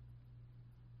a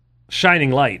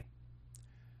shining light.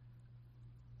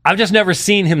 I've just never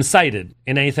seen him cited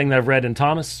in anything that I've read in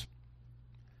Thomas.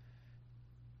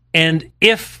 And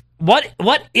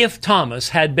what if Thomas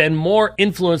had been more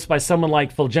influenced by someone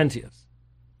like Fulgentius?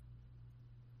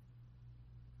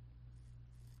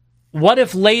 What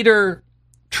if later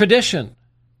tradition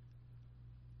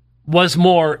was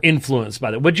more influenced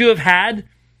by that? Would you have had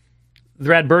the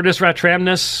Radbertus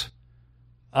Ratramnus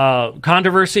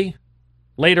controversy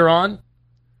later on?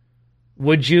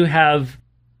 Would you have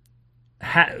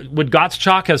would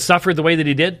Gottschalk have suffered the way that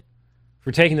he did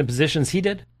for taking the positions he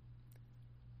did?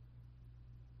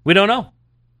 We don't know.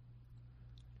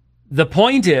 The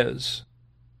point is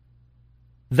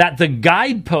that the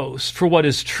guidepost for what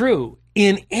is true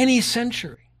in any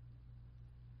century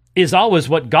is always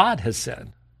what God has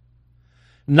said.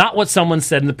 not what someone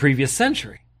said in the previous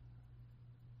century.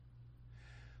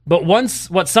 But once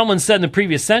what someone said in the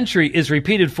previous century is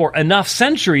repeated for enough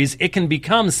centuries, it can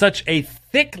become such a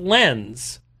thick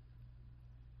lens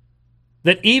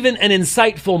that even an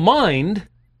insightful mind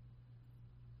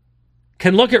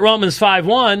can look at Romans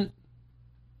 5:1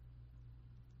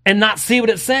 and not see what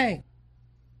it's saying.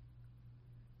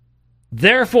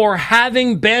 Therefore,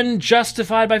 having been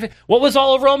justified by faith. What was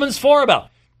all of Romans 4 about?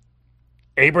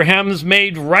 Abraham's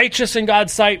made righteous in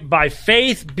God's sight by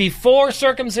faith before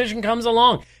circumcision comes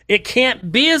along. It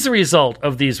can't be as a result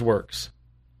of these works.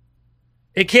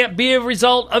 It can't be a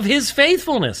result of his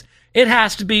faithfulness. It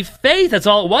has to be faith. That's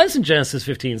all it was in Genesis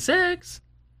 15:6.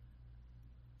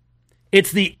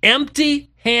 It's the empty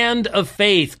hand of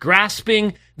faith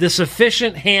grasping the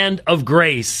sufficient hand of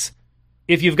grace.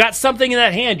 If you've got something in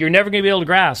that hand, you're never going to be able to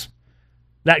grasp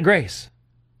that grace.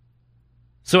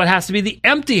 So it has to be the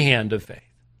empty hand of faith.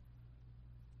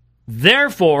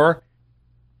 Therefore,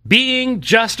 being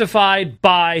justified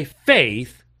by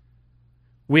faith,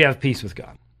 we have peace with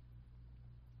God.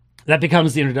 That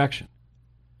becomes the introduction.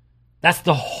 That's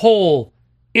the whole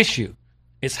issue.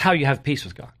 It's how you have peace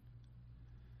with God.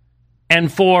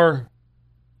 And for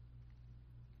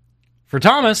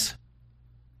Thomas,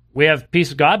 we have peace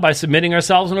with God by submitting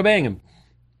ourselves and obeying him.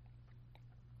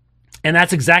 And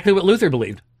that's exactly what Luther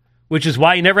believed, which is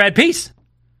why he never had peace.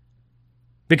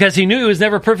 Because he knew he was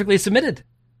never perfectly submitted.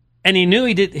 And he knew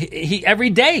he every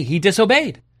day he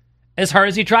disobeyed as hard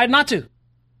as he tried not to.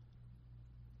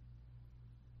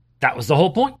 That was the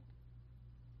whole point.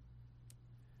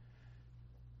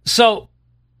 So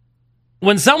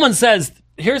when someone says,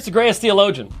 here's the greatest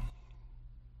theologian,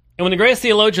 and when the greatest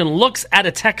theologian looks at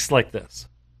a text like this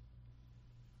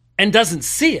and doesn't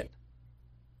see it,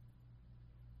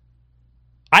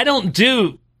 I don't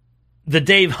do the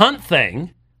Dave Hunt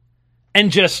thing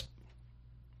and just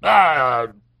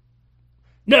never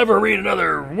read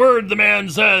another word the man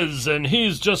says, and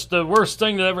he's just the worst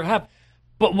thing that ever happened.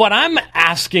 But what I'm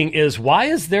asking is, why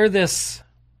is there this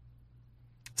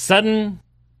sudden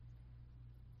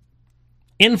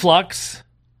influx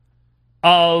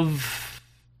of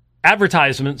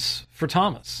advertisements for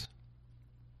Thomas?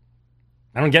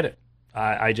 I don't get it.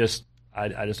 I just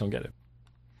don't get it.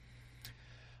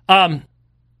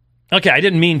 Okay, I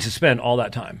didn't mean to spend all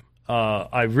that time.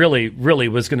 I really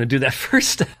was going to do that first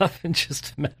stuff in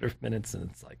just a matter of minutes,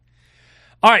 and it's like,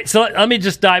 all right, so let me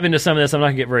just dive into some of this. I'm not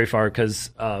going to get very far because,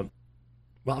 I've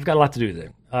got a lot to do today.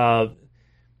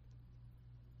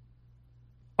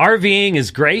 RVing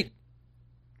is great.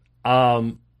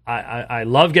 I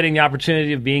love getting the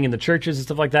opportunity of being in the churches and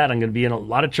stuff like that. I'm going to be in a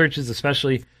lot of churches,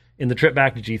 especially in the trip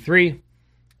back to G3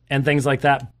 and things like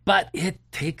that. But it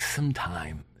takes some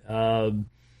time.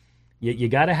 You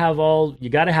got to have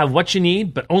what you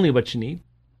need, but only what you need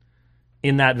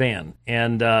in that van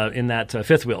and in that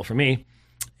fifth wheel for me.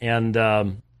 And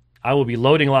I will be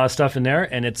loading a lot of stuff in there.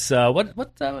 And it's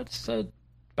it's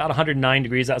about 109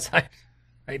 degrees outside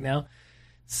right now.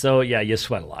 So yeah, you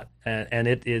sweat a lot, and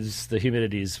it is, the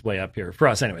humidity's way up here for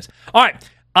us, anyways. All right.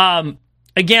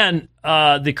 Again,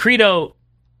 the Credo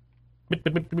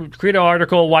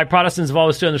article, Why Protestants Have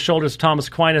Always Stood on the Shoulders of Thomas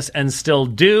Aquinas and Still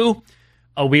Do.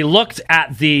 We looked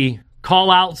at the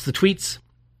call-outs, the tweets,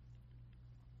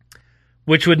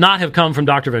 which would not have come from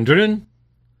Dr. Van Drunen.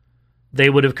 They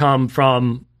would have come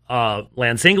from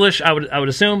Lance English, I would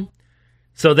assume.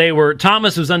 So they were,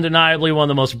 Thomas was undeniably one of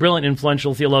the most brilliant,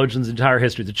 influential theologians in the entire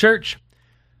history of the church.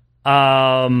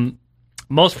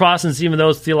 Most Protestants, even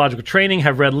those with theological training,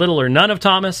 have read little or none of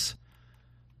Thomas.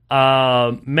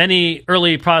 Many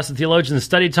early Protestant theologians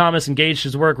studied Thomas, engaged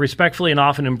his work respectfully, and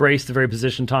often embraced the very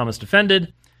position Thomas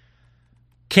defended.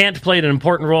 Kant played an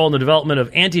important role in the development of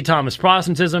anti-Thomas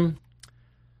Protestantism.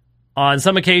 On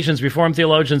some occasions, Reformed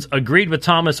theologians agreed with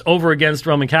Thomas over against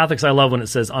Roman Catholics. I love when it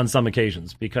says on some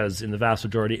occasions, because in the vast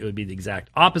majority, it would be the exact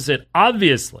opposite,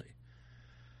 obviously.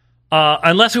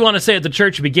 Unless we want to say that the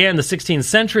church began in the 16th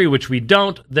century, which we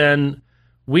don't, then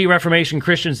we Reformation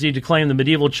Christians need to claim the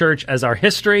medieval church as our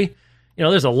history. You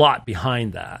know, there's a lot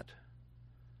behind that.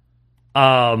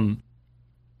 And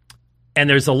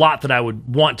there's a lot that I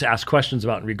would want to ask questions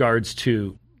about in regards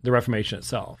to the Reformation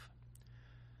itself.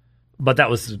 But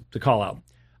that was the call out.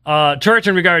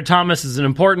 Turretin regarded Thomas as an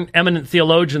important, eminent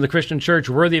theologian in the Christian church,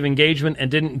 worthy of engagement,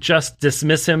 and didn't just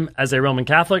dismiss him as a Roman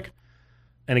Catholic.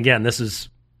 And again, this is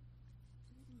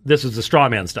the straw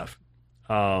man stuff.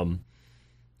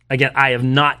 Again, I have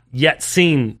not yet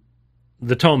seen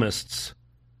the Thomists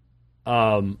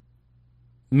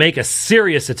make a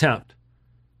serious attempt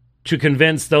to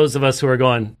convince those of us who are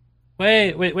going,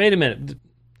 wait a minute.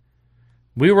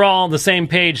 We were all on the same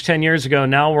page 10 years ago.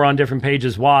 Now we're on different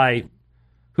pages. Why?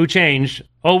 Who changed?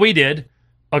 Oh, we did.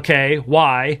 Okay,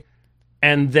 why?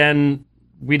 And then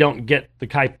we don't get the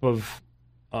type of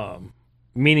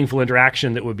meaningful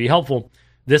interaction that would be helpful.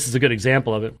 This is a good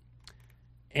example of it.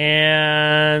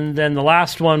 And then the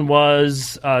last one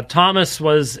was Thomas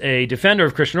was a defender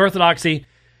of Christian orthodoxy.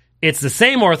 It's the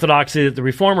same orthodoxy that the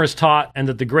Reformers taught and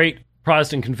that the great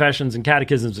Protestant confessions and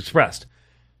catechisms expressed.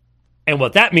 And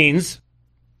what that means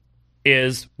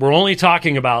is we're only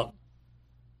talking about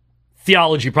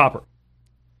theology proper.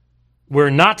 We're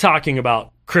not talking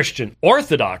about Christian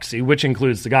orthodoxy, which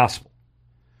includes the gospel,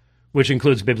 which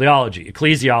includes bibliology,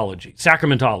 ecclesiology,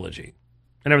 sacramentology,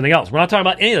 and everything else. We're not talking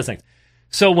about any of those things.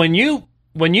 So when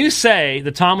you say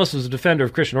that Thomas was a defender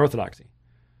of Christian orthodoxy,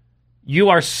 you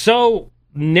are so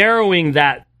narrowing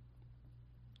that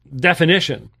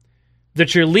definition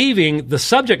that you're leaving the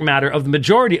subject matter of the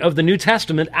majority of the New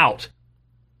Testament out.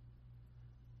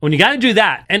 When you got to do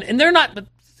that, and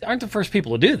aren't the first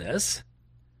people to do this.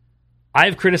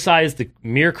 I've criticized the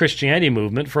mere Christianity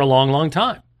movement for a long, long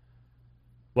time.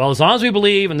 Well, as long as we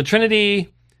believe in the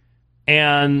Trinity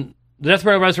and the death,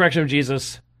 burial, and resurrection of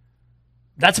Jesus,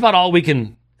 that's about all we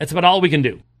can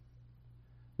do.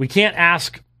 We can't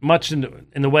ask much in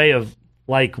the way of,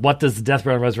 like, what does the death,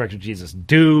 burial, and resurrection of Jesus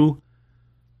do?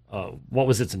 What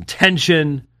was its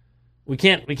intention? We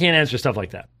can't answer stuff like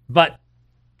that. But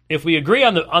if we agree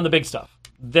on the big stuff,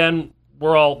 then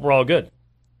we're all good.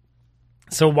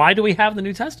 So why do we have the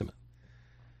New Testament?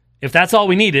 If that's all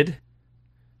we needed,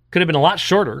 could have been a lot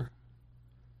shorter.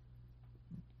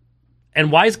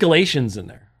 And why is Galatians in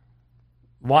there?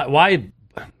 Why,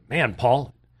 man,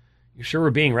 Paul, you sure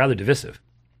we're being rather divisive.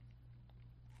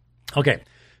 Okay,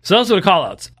 so those are the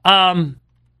call-outs. And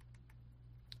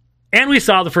we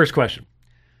saw the first question.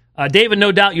 David,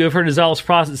 no doubt you have heard a zealous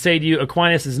Protestant say to you,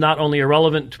 Aquinas is not only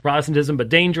irrelevant to Protestantism, but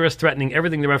dangerous, threatening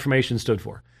everything the Reformation stood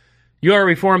for. You are a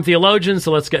Reformed theologian,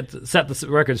 so let's set the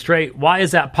record straight. Why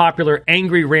is that popular,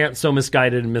 angry rant so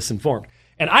misguided and misinformed?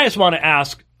 And I just want to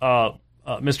ask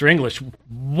Mr. English,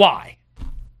 why?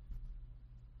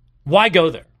 Why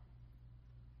go there?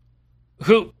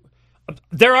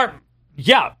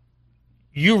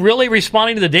 You really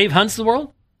responding to the Dave Hunts of the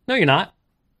world? No, you're not.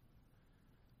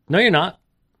 No, you're not.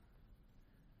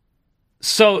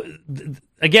 So,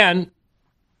 again,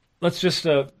 let's just,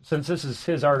 since this is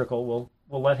his article,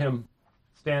 we'll let him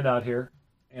stand out here,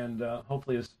 and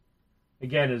hopefully,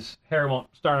 his hair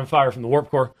won't start on fire from the warp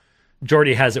core.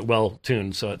 Jordy has it well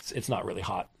tuned, so it's not really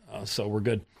hot, so we're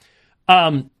good.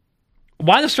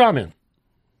 Why the straw man?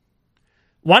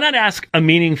 Why not ask a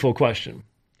meaningful question?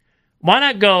 Why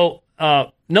not go,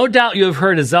 no doubt you have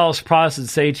heard a zealous Protestant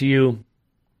say to you,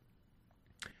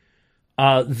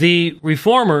 the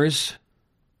Reformers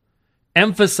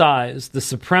emphasize the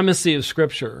supremacy of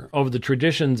Scripture over the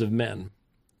traditions of men.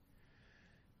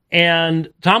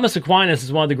 And Thomas Aquinas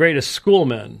is one of the greatest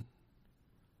schoolmen,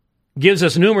 gives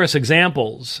us numerous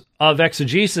examples of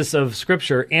exegesis of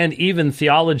Scripture and even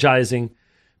theologizing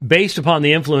based upon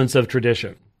the influence of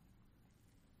tradition.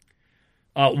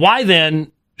 Why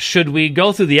then should we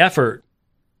go through the effort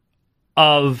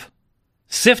of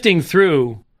sifting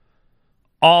through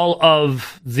all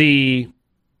of the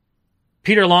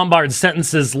Peter Lombard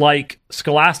sentences like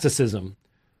scholasticism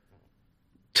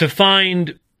to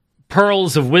find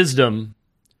pearls of wisdom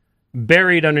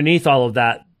buried underneath all of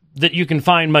that you can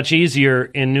find much easier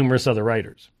in numerous other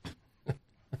writers?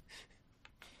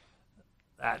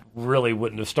 That really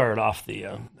wouldn't have started off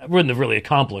wouldn't have really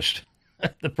accomplished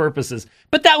the purposes.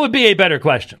 But that would be a better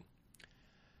question.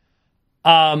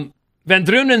 Van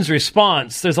Drunen's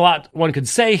response, there's a lot one could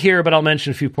say here, but I'll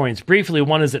mention a few points briefly.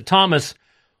 One is that Thomas,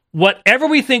 whatever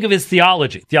we think of his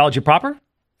theology proper,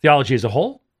 theology as a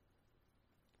whole,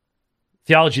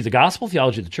 theology of the gospel,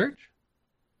 theology of the church,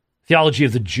 theology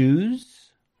of the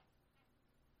Jews,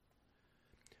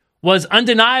 was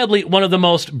undeniably one of the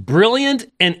most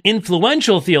brilliant and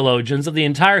influential theologians of the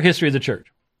entire history of the church.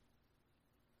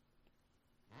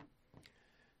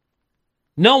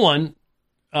 No one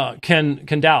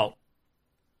can doubt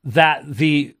that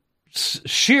the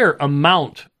sheer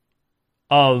amount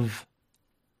of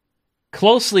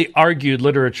closely argued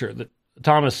literature that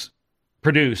Thomas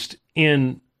produced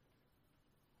in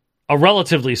a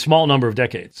relatively small number of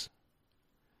decades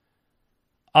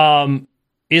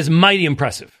is mighty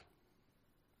impressive.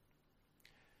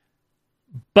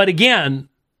 But again,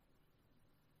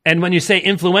 and when you say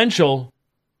influential,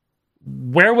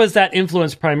 where was that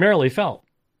influence primarily felt?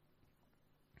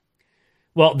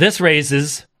 Well, this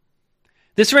raises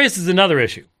another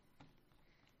issue.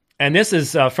 And this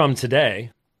is from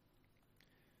today.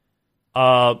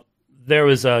 there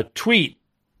was a tweet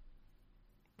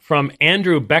from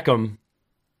Andrew Beckham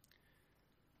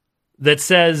that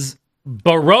says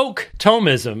Baroque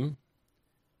Thomism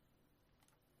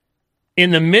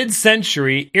in the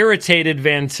mid-century irritated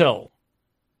Van Til.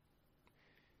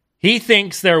 He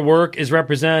thinks their work is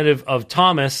representative of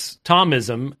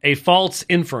Thomism, a false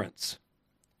inference.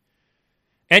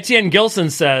 Etienne Gilson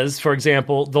says, for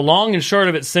example, the long and short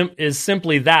of it is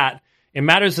simply that, in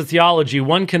matters of theology,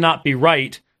 one cannot be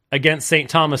right against St.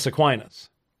 Thomas Aquinas.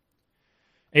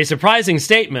 A surprising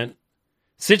statement.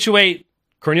 Situate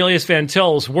Cornelius Van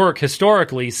Til's work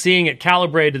historically, seeing it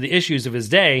calibrated to the issues of his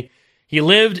day. He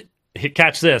lived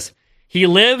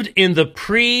in the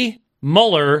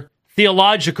pre-Muller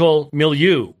theological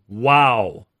milieu.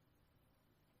 Wow.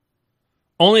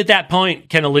 Only at that point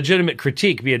can a legitimate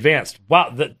critique be advanced.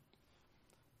 Wow.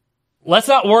 Let's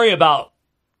not worry about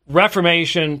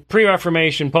Reformation,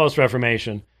 pre-Reformation,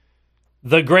 post-Reformation.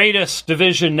 The greatest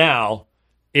division now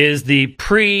is the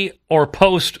pre- or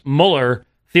post-Muller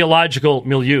theological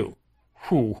milieu.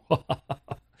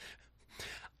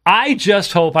 I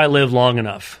just hope I live long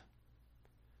enough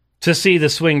to see the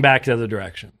swing back the other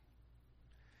direction.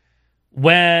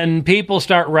 When people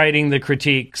start writing the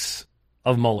critiques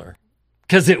of Muller,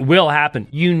 because it will happen.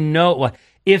 You know,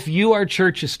 if you are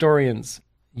church historians,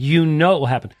 you know it will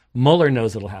happen. Muller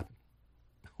knows it'll happen.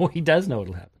 Well, he does know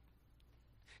it'll happen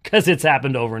because it's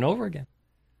happened over and over again.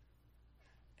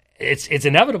 It's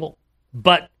inevitable.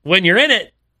 But when you're in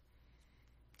it,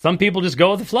 some people just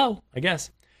go with the flow, I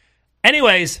guess.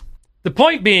 Anyways, the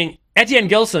point being, Etienne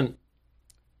Gilson,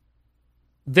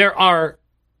 there are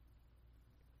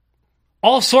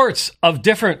all sorts of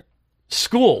different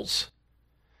schools.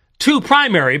 Two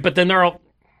primary, but then there are,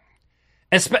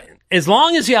 as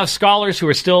long as you have scholars who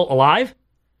are still alive,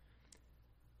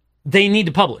 they need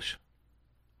to publish.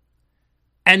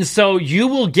 And so you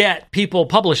will get people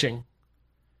publishing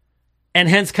and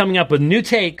hence coming up with new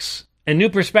takes and new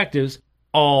perspectives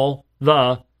all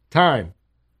the time.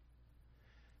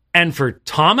 And for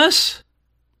Thomas,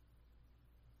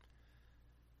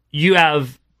 you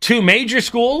have two major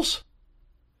schools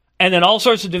and then all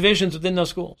sorts of divisions within those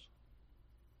schools.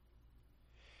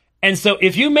 And so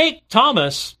if you make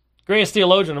Thomas greatest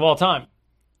theologian of all time,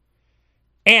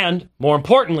 and more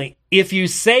importantly, if you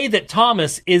say that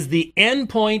Thomas is the end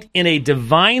point in a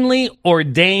divinely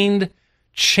ordained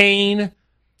chain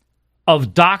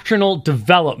of doctrinal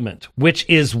development, which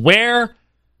is where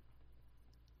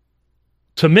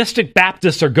Thomistic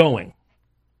Baptists are going,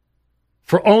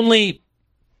 for only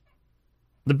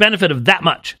the benefit of that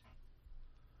much.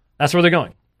 That's where they're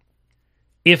going.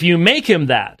 If you make him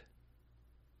that,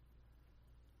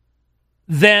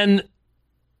 then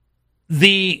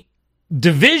the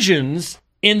divisions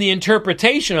in the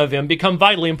interpretation of him become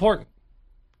vitally important.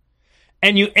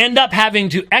 And you end up having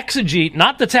to exegete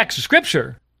not the text of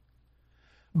Scripture,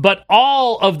 but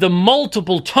all of the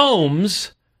multiple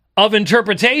tomes of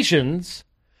interpretations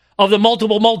of the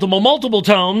multiple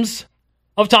tomes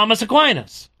of Thomas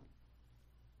Aquinas.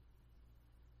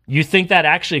 You think that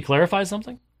actually clarifies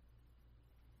something?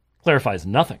 Clarifies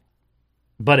nothing.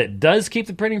 But it does keep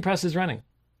the printing presses running.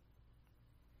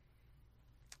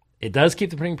 It does keep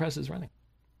the printing presses running.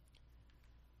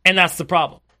 And that's the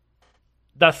problem.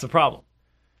 That's the problem.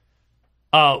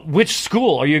 Which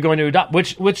school are you going to adopt?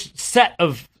 Which set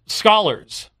of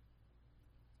scholars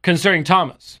concerning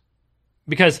Thomas?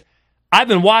 Because I've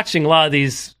been watching a lot of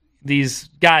these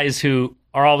guys who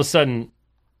are all of a sudden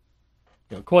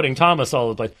quoting Thomas all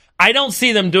the place. I don't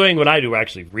see them doing what I do,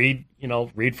 actually read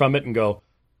from it and go,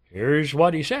 here's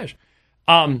what he says.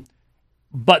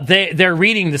 But they're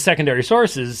reading the secondary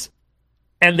sources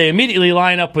and they immediately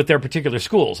line up with their particular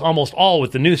schools, almost all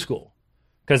with the new school,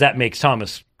 because that makes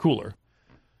Thomas cooler.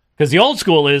 Because the old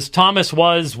school is Thomas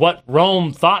was what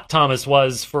Rome thought Thomas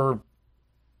was for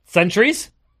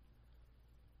centuries.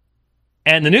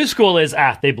 And the new school is,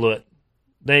 they blew it.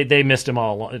 They missed him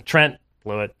all along. Trent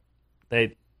blew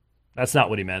it. That's not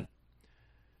what he meant.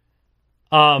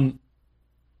 And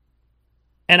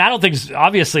I don't think,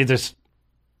 obviously, there's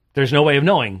no way of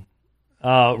knowing,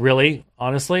 really,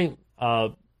 honestly,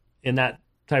 in that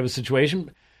type of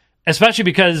situation. Especially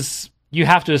because you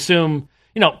have to assume,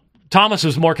 Thomas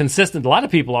was more consistent than a lot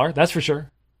of people are, that's for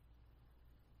sure.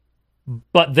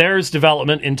 But there's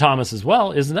development in Thomas as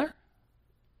well, isn't there?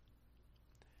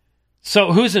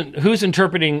 So who's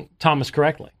interpreting Thomas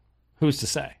correctly? Who's to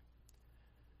say?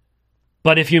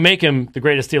 But if you make him the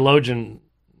greatest theologian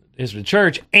in the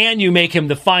church, and you make him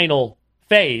the final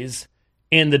phase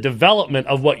in the development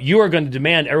of what you are going to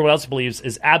demand everyone else believes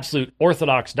is absolute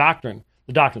orthodox doctrine,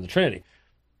 the doctrine of the Trinity,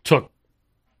 took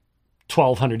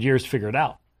 1,200 years to figure it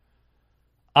out.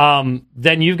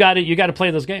 then you got to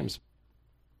play those games.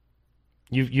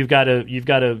 You've got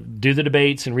to do the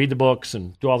debates and read the books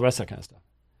and do all the rest of that kind of stuff.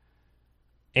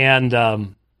 And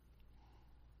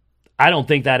I don't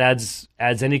think that adds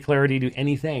any clarity to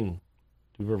anything,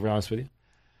 to be perfectly honest with you,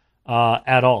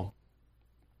 at all.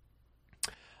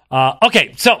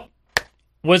 Okay, so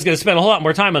was going to spend a whole lot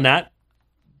more time on that.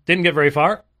 Didn't get very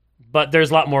far, but there's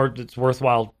a lot more that's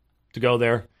worthwhile to go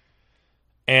there.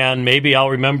 And maybe I'll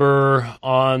remember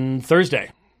on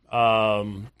Thursday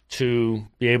to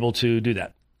be able to do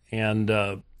that. And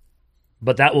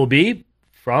but that will be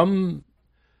from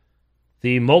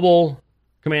the mobile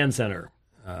command center.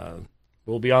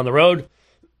 We'll be on the road,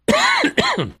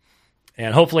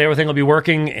 and hopefully everything will be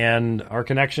working and our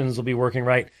connections will be working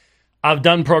right. I've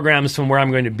done programs from where I'm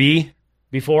going to be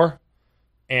before,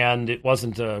 and it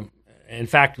wasn't. In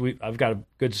fact, I've got a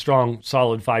good, strong,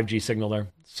 solid 5G signal there,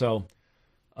 so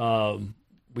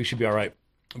we should be all right.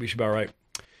 We should be all right.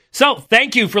 So,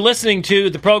 thank you for listening to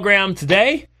the program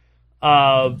today.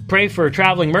 Pray for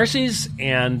traveling mercies,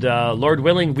 and Lord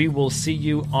willing, we will see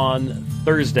you on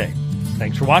Thursday.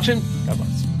 Thanks for watching. God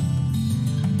bless.